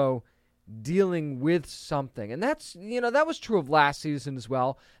also dealing with something. And that's, that was true of last season as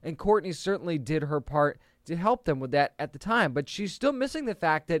well. And Courtney certainly did her part to help them with that at the time. But she's still missing the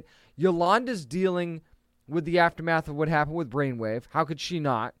fact that Yolanda's dealing with the aftermath of what happened with Brainwave. How could she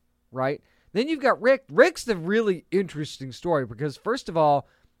not, right? Then you've got Rick. Rick's the really interesting story because, first of all,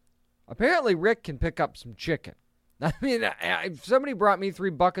 apparently Rick can pick up some chicken. I mean, if somebody brought me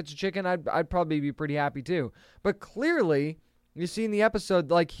 3 buckets of chicken, I'd probably be pretty happy too. But clearly, you see in the episode,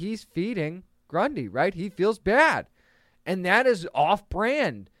 like, he's feeding Grundy, right? He feels bad. And that is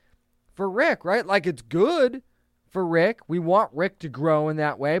off-brand for Rick, right? Like, it's good for Rick. We want Rick to grow in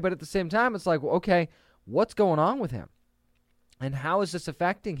that way. But at the same time, it's like, well, okay, what's going on with him? And how is this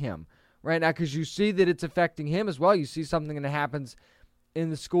affecting him right now? Because you see that it's affecting him as well. You see something that happens in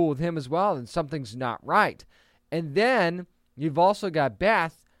the school with him as well, and something's not right. And then you've also got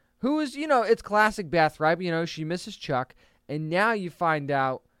Beth, who is, it's classic Beth, right? But, she misses Chuck. And now you find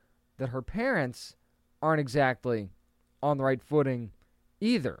out that her parents aren't exactly on the right footing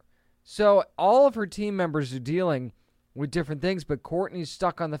either. So all of her team members are dealing with different things, but Courtney's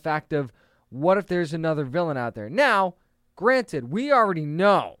stuck on the fact of, what if there's another villain out there? Now, granted, we already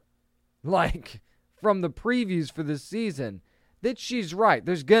know, like, from the previews for this season, that she's right.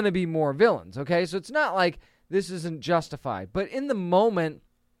 There's going to be more villains, okay? So it's not like this isn't justified. But in the moment,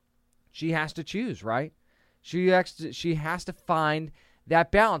 she has to choose, right? She has to find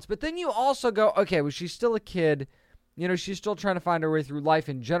that balance. But then you also go, okay, well, she's still a kid. She's still trying to find her way through life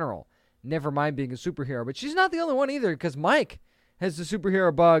in general. Never mind being a superhero. But she's not the only one either, because Mike has the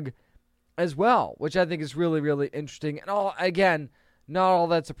superhero bug as well, which I think is really, really interesting. And again, not all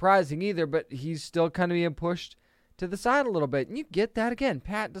that surprising either, but he's still kind of being pushed to the side a little bit. And you get that again.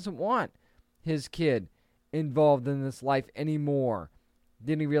 Pat doesn't want his kid involved in this life anymore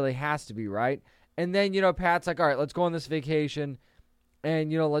than he really has to be, right? And then, Pat's like, all right, let's go on this vacation,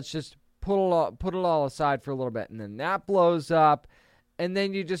 and, let's just put it all aside for a little bit. And then that blows up, and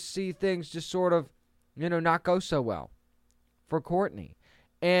then you just see things just sort of, not go so well for Courtney.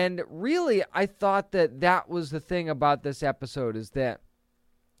 And really, I thought that was the thing about this episode, is that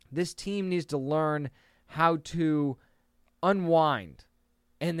this team needs to learn how to unwind,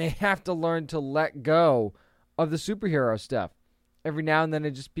 and they have to learn to let go of the superhero stuff. Every now and then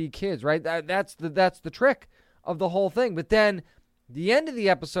it just be kids, right? That's the trick of the whole thing. But then the end of the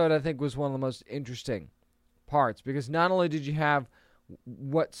episode, I think, was one of the most interesting parts, because not only did you have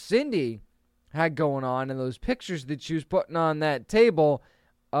what Cindy had going on and those pictures that she was putting on that table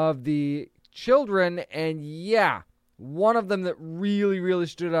of the children, and one of them that really, really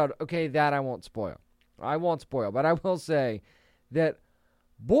stood out. Okay, that I won't spoil, but I will say that,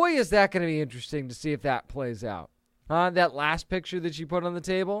 boy, is that going to be interesting to see if that plays out. That last picture that she put on the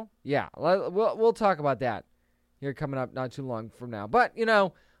table? Yeah, we'll talk about that here coming up not too long from now. But,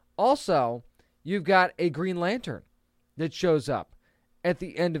 also, you've got a Green Lantern that shows up at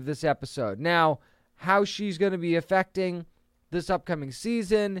the end of this episode. Now, how she's going to be affecting this upcoming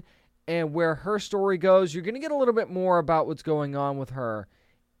season and where her story goes, you're going to get a little bit more about what's going on with her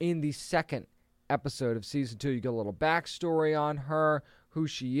in the second episode of season 2. You get a little backstory on her, who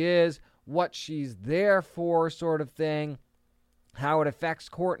she is, what she's there for, sort of thing, how it affects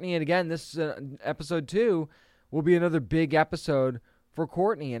Courtney. And again, this is episode 2 will be another big episode for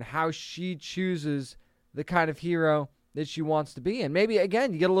Courtney, and how she chooses the kind of hero that she wants to be in. Maybe,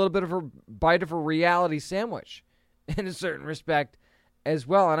 again, you get a little bit of a bite of a reality sandwich in a certain respect as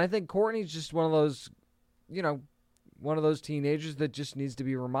well. And I think Courtney's just one of those, one of those teenagers that just needs to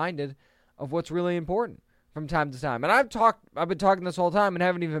be reminded of what's really important from time to time. And I've been talking this whole time and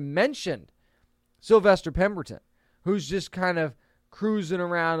haven't even mentioned Sylvester Pemberton, who's just kind of cruising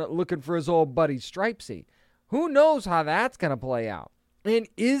around looking for his old buddy Stripesy. Who knows how that's going to play out? And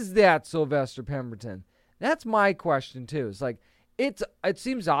is that Sylvester Pemberton? That's my question, too. It's like, it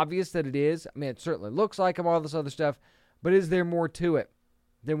seems obvious that it is. I mean, it certainly looks like him, all this other stuff. But is there more to it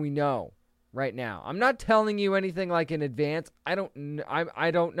than we know right now? I'm not telling you anything like in advance. I don't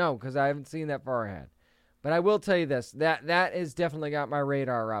know because I haven't seen that far ahead. But I will tell you this. That has definitely got my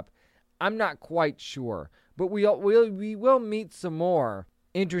radar up. I'm not quite sure. But we will meet some more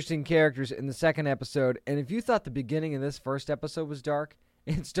interesting characters in the second episode. And if you thought the beginning of this first episode was dark,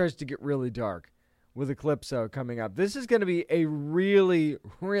 it starts to get really dark with Eclipso coming up. This is going to be a really,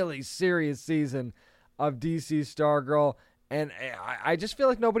 really serious season of DC Stargirl, and I just feel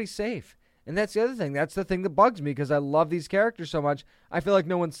like nobody's safe. And that's the other thing. That's the thing that bugs me because I love these characters so much. I feel like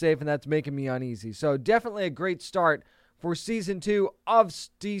no one's safe, and that's making me uneasy. So definitely a great start for Season 2 of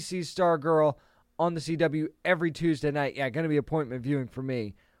DC Stargirl on the CW every Tuesday night. Yeah, going to be appointment viewing for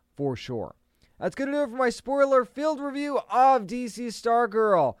me for sure. That's going to do it for my spoiler-filled review of DC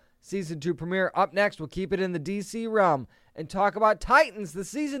Stargirl Season 2 premiere. Up next, we'll keep it in the DC realm and talk about Titans, the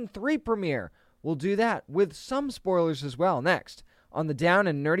Season 3 premiere. We'll do that with some spoilers as well next on the Down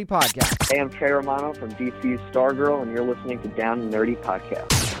and Nerdy Podcast. Hey, I'm Trey Romano from DC's Stargirl, and you're listening to Down and Nerdy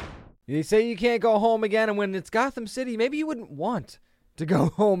Podcast. They say you can't go home again, and when it's Gotham City, maybe you wouldn't want to go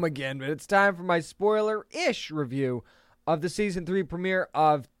home again, but it's time for my spoiler-ish review of the Season 3 premiere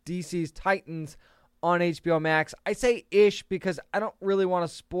of DC's Titans on HBO Max. I say ish because I don't really want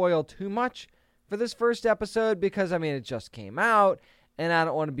to spoil too much for this first episode because, it just came out, and I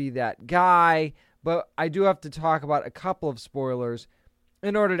don't want to be that guy, but I do have to talk about a couple of spoilers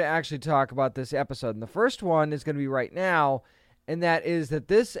in order to actually talk about this episode. And the first one is going to be right now, and that is that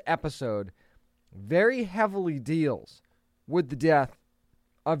this episode very heavily deals with the death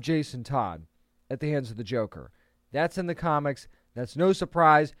of Jason Todd at the hands of the Joker. That's in the comics. That's no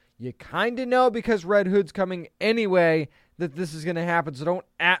surprise. You kind of know because Red Hood's coming anyway that this is going to happen, so don't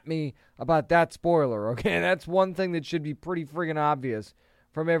at me about that spoiler, okay? That's one thing that should be pretty friggin' obvious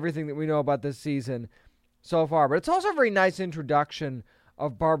from everything that we know about this season so far. But it's also a very nice introduction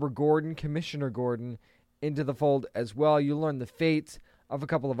of Barbara Gordon, Commissioner Gordon, into the fold as well. You learn the fates of a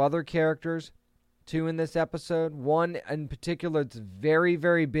couple of other characters, too, in this episode. One in particular that's very,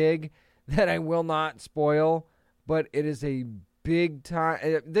 very big that I will not spoil, but it is a big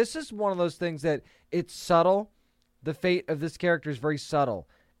time. This is one of those things that it's subtle. The fate of this character is very subtle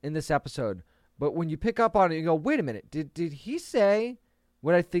in this episode. But when you pick up on it, you go, wait a minute, did he say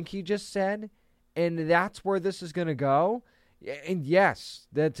what I think he just said? And that's where this is going to go? And yes,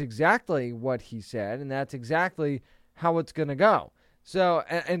 that's exactly what he said, and that's exactly how it's going to go. So,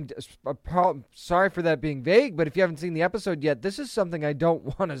 and sorry for that being vague, but if you haven't seen the episode yet, this is something I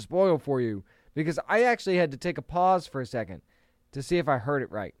don't want to spoil for you, because I actually had to take a pause for a second to see if I heard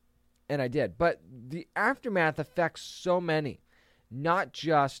it right, and I did. But the aftermath affects so many, not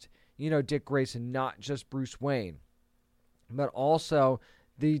just, Dick Grayson, not just Bruce Wayne, but also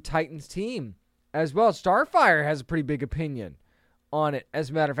the Titans team as well. Starfire has a pretty big opinion on it, as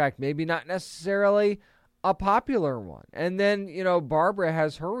a matter of fact, maybe not necessarily a popular one. And then, Barbara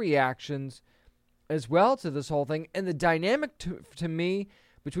has her reactions as well to this whole thing. And the dynamic to me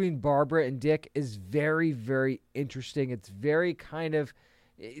between Barbara and Dick is very, very interesting. It's very kind of,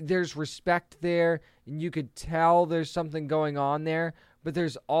 there's respect there, and you could tell there's something going on there, but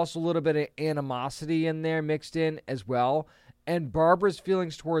there's also a little bit of animosity in there mixed in as well. And Barbara's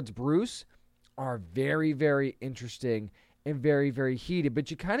feelings towards Bruce are very, very interesting and very, very heated. But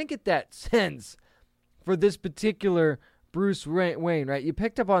you kind of get that sense for this particular Bruce Wayne, right? You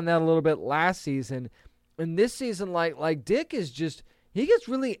picked up on that a little bit last season. And this season, like Dick is just, he gets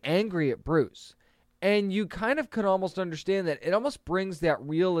really angry at Bruce. And you kind of could almost understand that. It almost brings that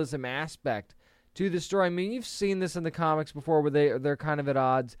realism aspect to the story. I mean, you've seen this in the comics before where they're kind of at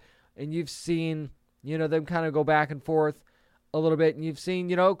odds. And you've seen, them kind of go back and forth a little bit. And you've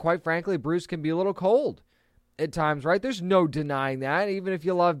seen, quite frankly, Bruce can be a little cold at times, right? There's no denying that. Even if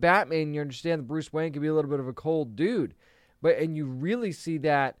you love Batman, you understand that Bruce Wayne can be a little bit of a cold dude. And you really see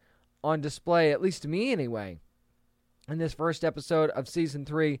that on display, at least to me anyway, in this first episode of Season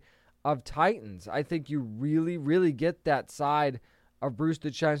 3 of Titans. I think you really, really get that side of Bruce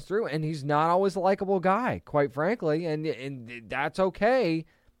that shines through. And he's not always a likable guy, quite frankly. And that's okay,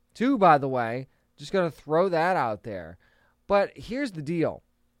 too, by the way. Just going to throw that out there. But here's the deal.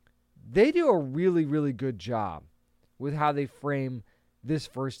 They do a really, really good job with how they frame this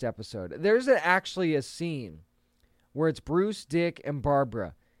first episode. There's actually a scene where it's Bruce, Dick, and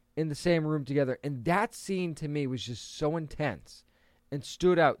Barbara in the same room together. And that scene to me was just so intense and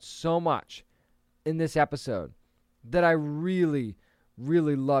stood out so much in this episode that I really,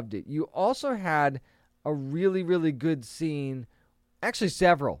 really loved it. You also had a really, really good scene, actually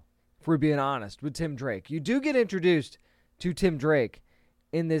several, if we're being honest, with Tim Drake. You do get introduced to Tim Drake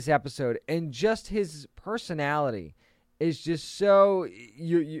in this episode, and just his personality is just so,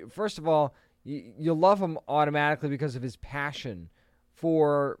 first of all, you love him automatically because of his passion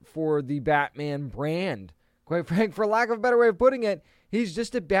for the Batman brand. Quite frank, for lack of a better way of putting it, he's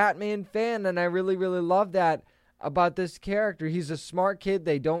just a Batman fan, and I really, really love that about this character. He's a smart kid.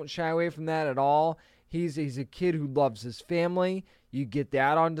 They don't shy away from that at all. He's a kid who loves his family. You get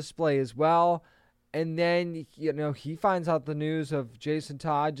that on display as well. And then, he finds out the news of Jason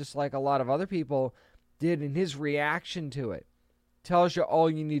Todd, just like a lot of other people did, and his reaction to it tells you all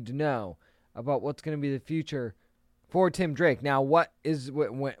you need to know about what's going to be the future for Tim Drake. Now,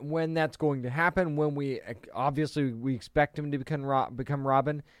 when that's going to happen, when we expect him to become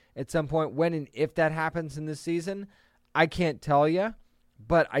Robin at some point. When and if that happens in this season, I can't tell you,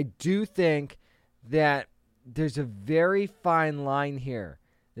 but I do think that there's a very fine line here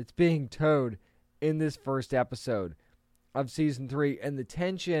that's being towed in this first episode of season 3, and the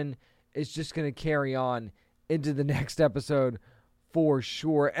tension is just going to carry on into the next episode for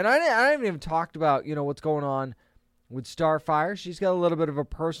sure. And I haven't even talked about, what's going on with Starfire. She's got a little bit of a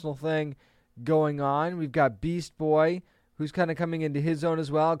personal thing going on. We've got Beast Boy, who's kind of coming into his own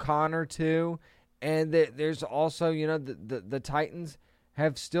as well. Connor, too. And there's also, the Titans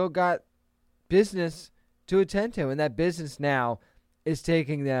have still got business to attend to, and that business now is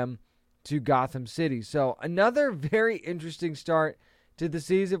taking them to Gotham City. So another very interesting start to the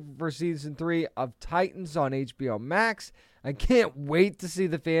season for season 3 of Titans on HBO Max. I can't wait to see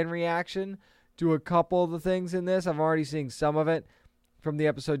the fan reaction to a couple of the things in this. I'm already seeing some of it from the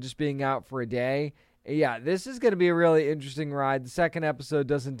episode just being out for a day. Yeah, this is going to be a really interesting ride. The second episode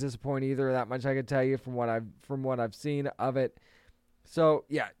doesn't disappoint either. That much I can tell you from what I've seen of it. So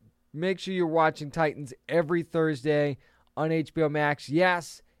yeah, make sure you're watching Titans every Thursday on HBO Max.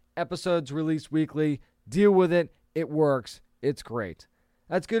 Yes, episodes released weekly. Deal with it. It works. It's great.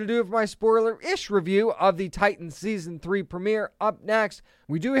 That's going to do it for my spoiler-ish review of the Titans Season 3 premiere. Up next,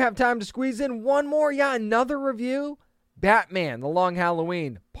 we do have time to squeeze in one more. Yeah, another review. Batman, The Long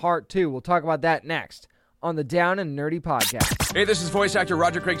Halloween, Part 2. We'll talk about that next on the Down and Nerdy Podcast. Hey, this is voice actor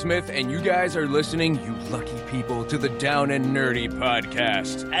Roger Craig Smith, and you guys are listening, you lucky people, to the Down and Nerdy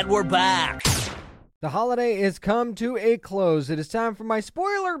Podcast. And we're back. The holiday has come to a close. It is time for my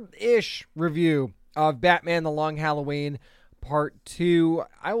spoiler-ish review of Batman, The Long Halloween, Part 2.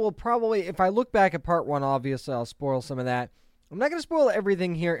 I will probably, if I look back at Part 1, obviously I'll spoil some of that. I'm not going to spoil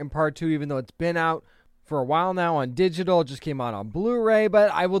everything here in Part 2, even though it's been out for a while now on digital. It just came out on Blu-ray,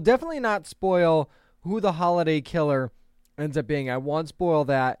 but I will definitely not spoil who the holiday killer ends up being. I won't spoil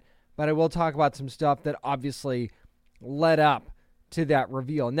that, but I will talk about some stuff that obviously led up to that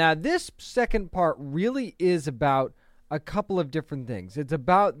reveal. Now, this second part really is about a couple of different things. It's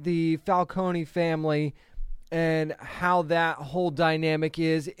about the Falcone family and how that whole dynamic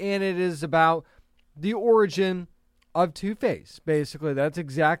is, and it is about the origin of Two-Face. Basically, that's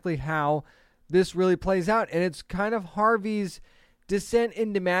exactly how this really plays out, and it's kind of Harvey's descent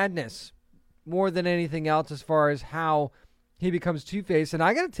into madness more than anything else as far as how he becomes Two-Face. And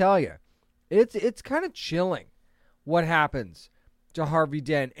I gotta tell you, it's kind of chilling what happens to Harvey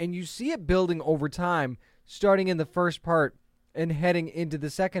Dent, and you see it building over time, starting in the first part and heading into the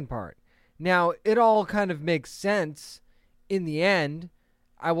second part. Now, it all kind of makes sense in the end,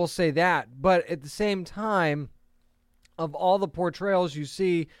 I will say that, but at the same time, of all the portrayals you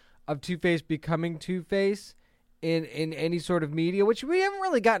see of Two-Face becoming Two-Face in any sort of media, which we haven't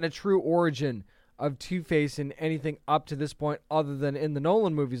really gotten a true origin of Two-Face in anything up to this point other than in the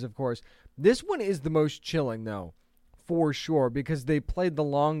Nolan movies, of course. This one is the most chilling, though, for sure, because they played the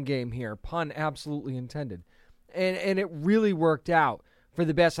long game here, pun absolutely intended, and it really worked out for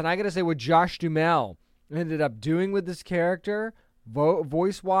the best. And I gotta say, what Josh Duhamel ended up doing with this character,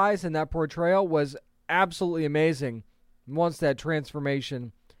 voice-wise, and that portrayal was absolutely amazing once that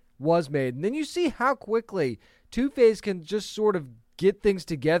transformation was made. And then you see how quickly Two-Face can just sort of get things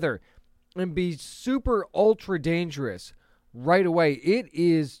together and be super ultra dangerous right away. It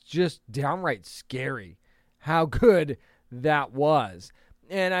is just downright scary how good that was.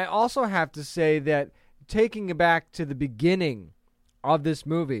 And I also have to say that, taking it back to the beginning of this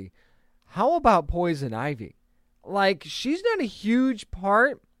movie, how about Poison Ivy? Like, she's not a huge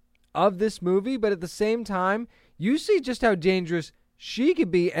part of this movie, but at the same time, you see just how dangerous she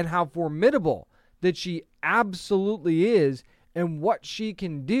could be and how formidable that she absolutely is and what she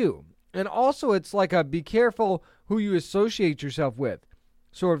can do. And also, it's like a be careful who you associate yourself with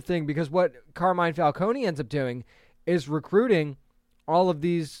sort of thing, because what Carmine Falcone ends up doing is recruiting all of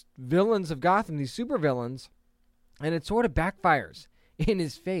these villains of Gotham, these supervillains, and it sort of backfires in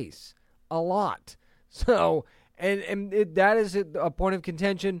his face a lot. So, that is a point of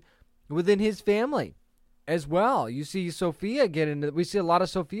contention within his family as well. You see Sophia we see a lot of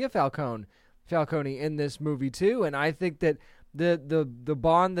Sophia Falcone in this movie too, and I think that the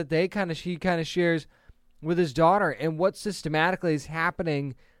bond that she kind of shares with his daughter and what systematically is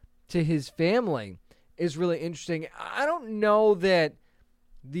happening to his family is really interesting. I don't know that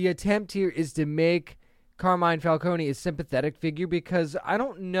the attempt here is to make Carmine Falcone a sympathetic figure, because I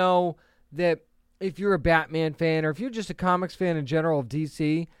don't know that if you're a Batman fan or if you're just a comics fan in general of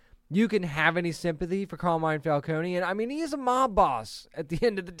DC, you can have any sympathy for Carmine Falcone. And I mean, he is a mob boss at the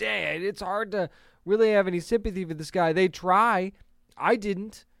end of the day. It's hard to really have any sympathy for this guy. They try. I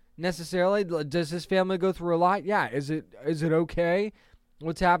didn't necessarily. Does his family go through a lot? Yeah. Is it okay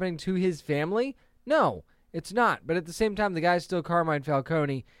what's happening to his family? No, it's not. But at the same time, the guy's still Carmine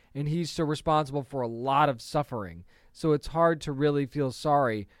Falcone, and he's still responsible for a lot of suffering. So it's hard to really feel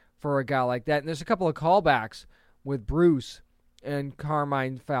sorry for a guy like that. And there's a couple of callbacks with Bruce and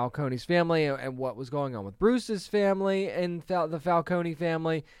Carmine Falcone's family and what was going on with Bruce's family and the Falcone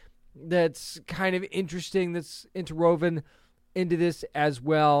family that's kind of interesting, that's interwoven into this as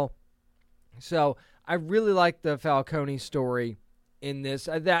well. So I really like the Falcone story in this.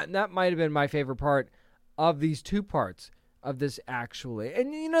 That might have been my favorite part of these two parts of this, actually.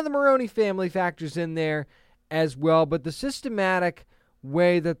 And, the Maroni family factors in there as well, but the systematic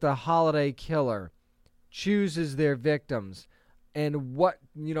way that the holiday killer chooses their victims and what,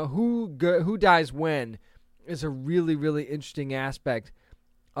 who dies when is a really, really interesting aspect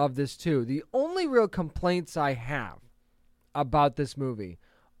of this too. The only real complaints I have about this movie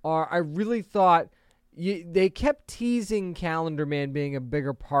are I really thought they kept teasing Calendar Man being a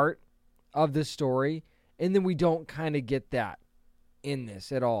bigger part of the story, and then we don't kind of get that in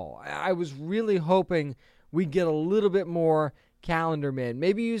this at all. I was really hoping we'd get a little bit more Calendar Man.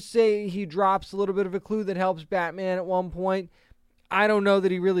 Maybe you say he drops a little bit of a clue that helps Batman at one point. I don't know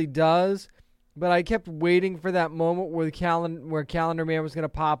that he really does, but I kept waiting for that moment where Calendar Man was going to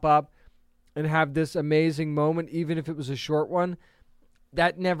pop up and have this amazing moment, even if it was a short one.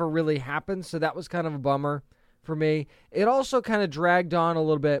 That never really happened, so that was kind of a bummer for me. It also kind of dragged on a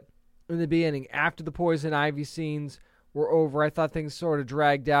little bit in the beginning. After the Poison Ivy scenes were over, I thought things sort of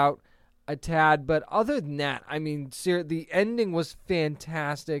dragged out a tad, but other than that, I mean, the ending was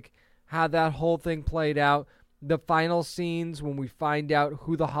fantastic, how that whole thing played out. The final scenes when we find out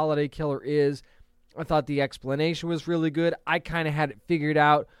who the holiday killer is, I thought the explanation was really good. I kind of had it figured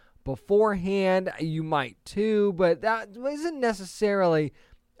out beforehand. You might too, but that isn't necessarily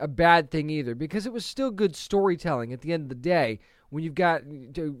a bad thing either, because it was still good storytelling at the end of the day when you've got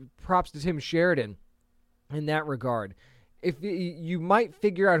props to Tim Sheridan in that regard. If you might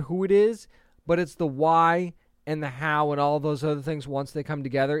figure out who it is, but it's the why and the how and all those other things once they come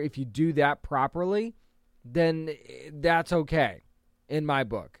together. If you do that properly, then that's okay in my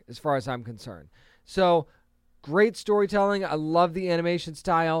book, as far as I'm concerned. So, great storytelling. I love the animation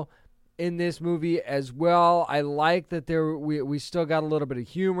style in this movie as well. I like that we still got a little bit of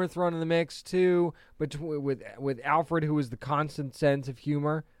humor thrown in the mix too, but with Alfred, who is the constant sense of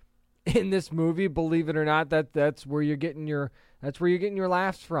humor in this movie. Believe it or not, that's where you're getting your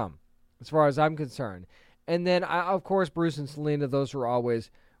laughs from, as far as I'm concerned. And then, of course, Bruce and Selina, those were always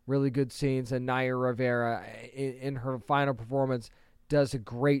really good scenes, and Naya Rivera in her final performance does a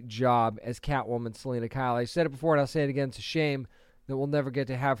great job as Catwoman Selina Kyle. I said it before and I'll say it again. It's a shame that we'll never get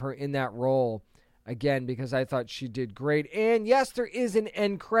to have her in that role again, because I thought she did great. And yes, there is an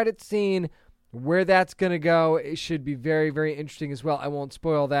end credit scene. Where that's going to go, it should be very, very interesting as well. I won't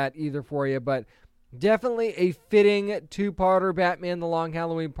spoil that either for you, but definitely a fitting two-parter, Batman The Long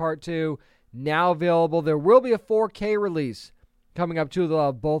Halloween Part 2, now available. There will be a 4K release coming up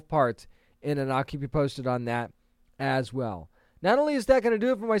to both parts, and I'll keep you posted on that as well. Not only is that going to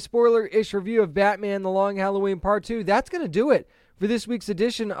do it for my spoiler-ish review of Batman The Long Halloween Part 2, that's going to do it for this week's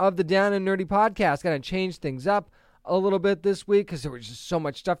edition of the Down and Nerdy Podcast. Going to change things up a little bit this week because there was just so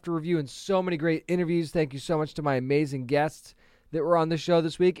much stuff to review and so many great interviews. Thank you so much to my amazing guests that were on the show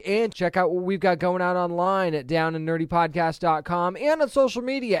this week. And check out what we've got going out online at downandnerdypodcast.com and on social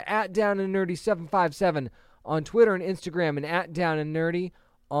media at downandnerdy757 on Twitter and Instagram, and at downandnerdy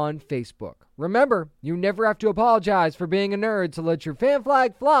on Facebook. Remember, you never have to apologize for being a nerd, so let your fan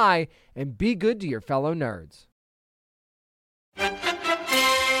flag fly and be good to your fellow nerds.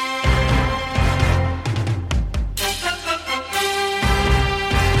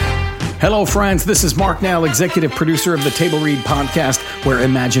 Hello, friends. This is Mark Nell, executive producer of the Table Read podcast, where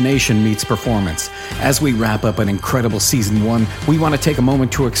imagination meets performance. As we wrap up an incredible season 1, we want to take a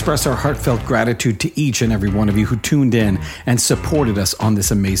moment to express our heartfelt gratitude to each and every one of you who tuned in and supported us on this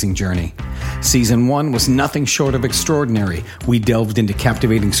amazing journey. Season 1 was nothing short of extraordinary. We delved into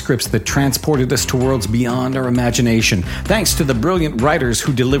captivating scripts that transported us to worlds beyond our imagination, thanks to the brilliant writers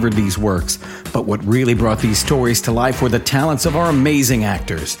who delivered these works. But what really brought these stories to life were the talents of our amazing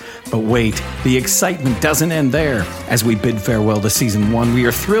actors. But wait, the excitement doesn't end there. As we bid farewell to Season 1, we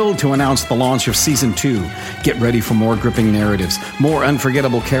are thrilled to announce the launch of Season 2. Get ready for more gripping narratives, more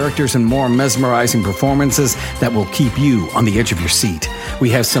unforgettable characters, and more mesmerizing performances that will keep you on the edge of your seat. We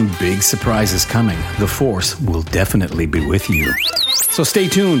have some big surprises coming. The Force will definitely be with you. So stay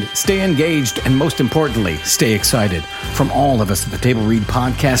tuned, stay engaged, and most importantly, stay excited. From all of us at the Table Read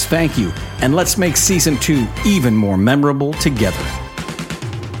podcast, thank you, and let's make Season 2 even more memorable together.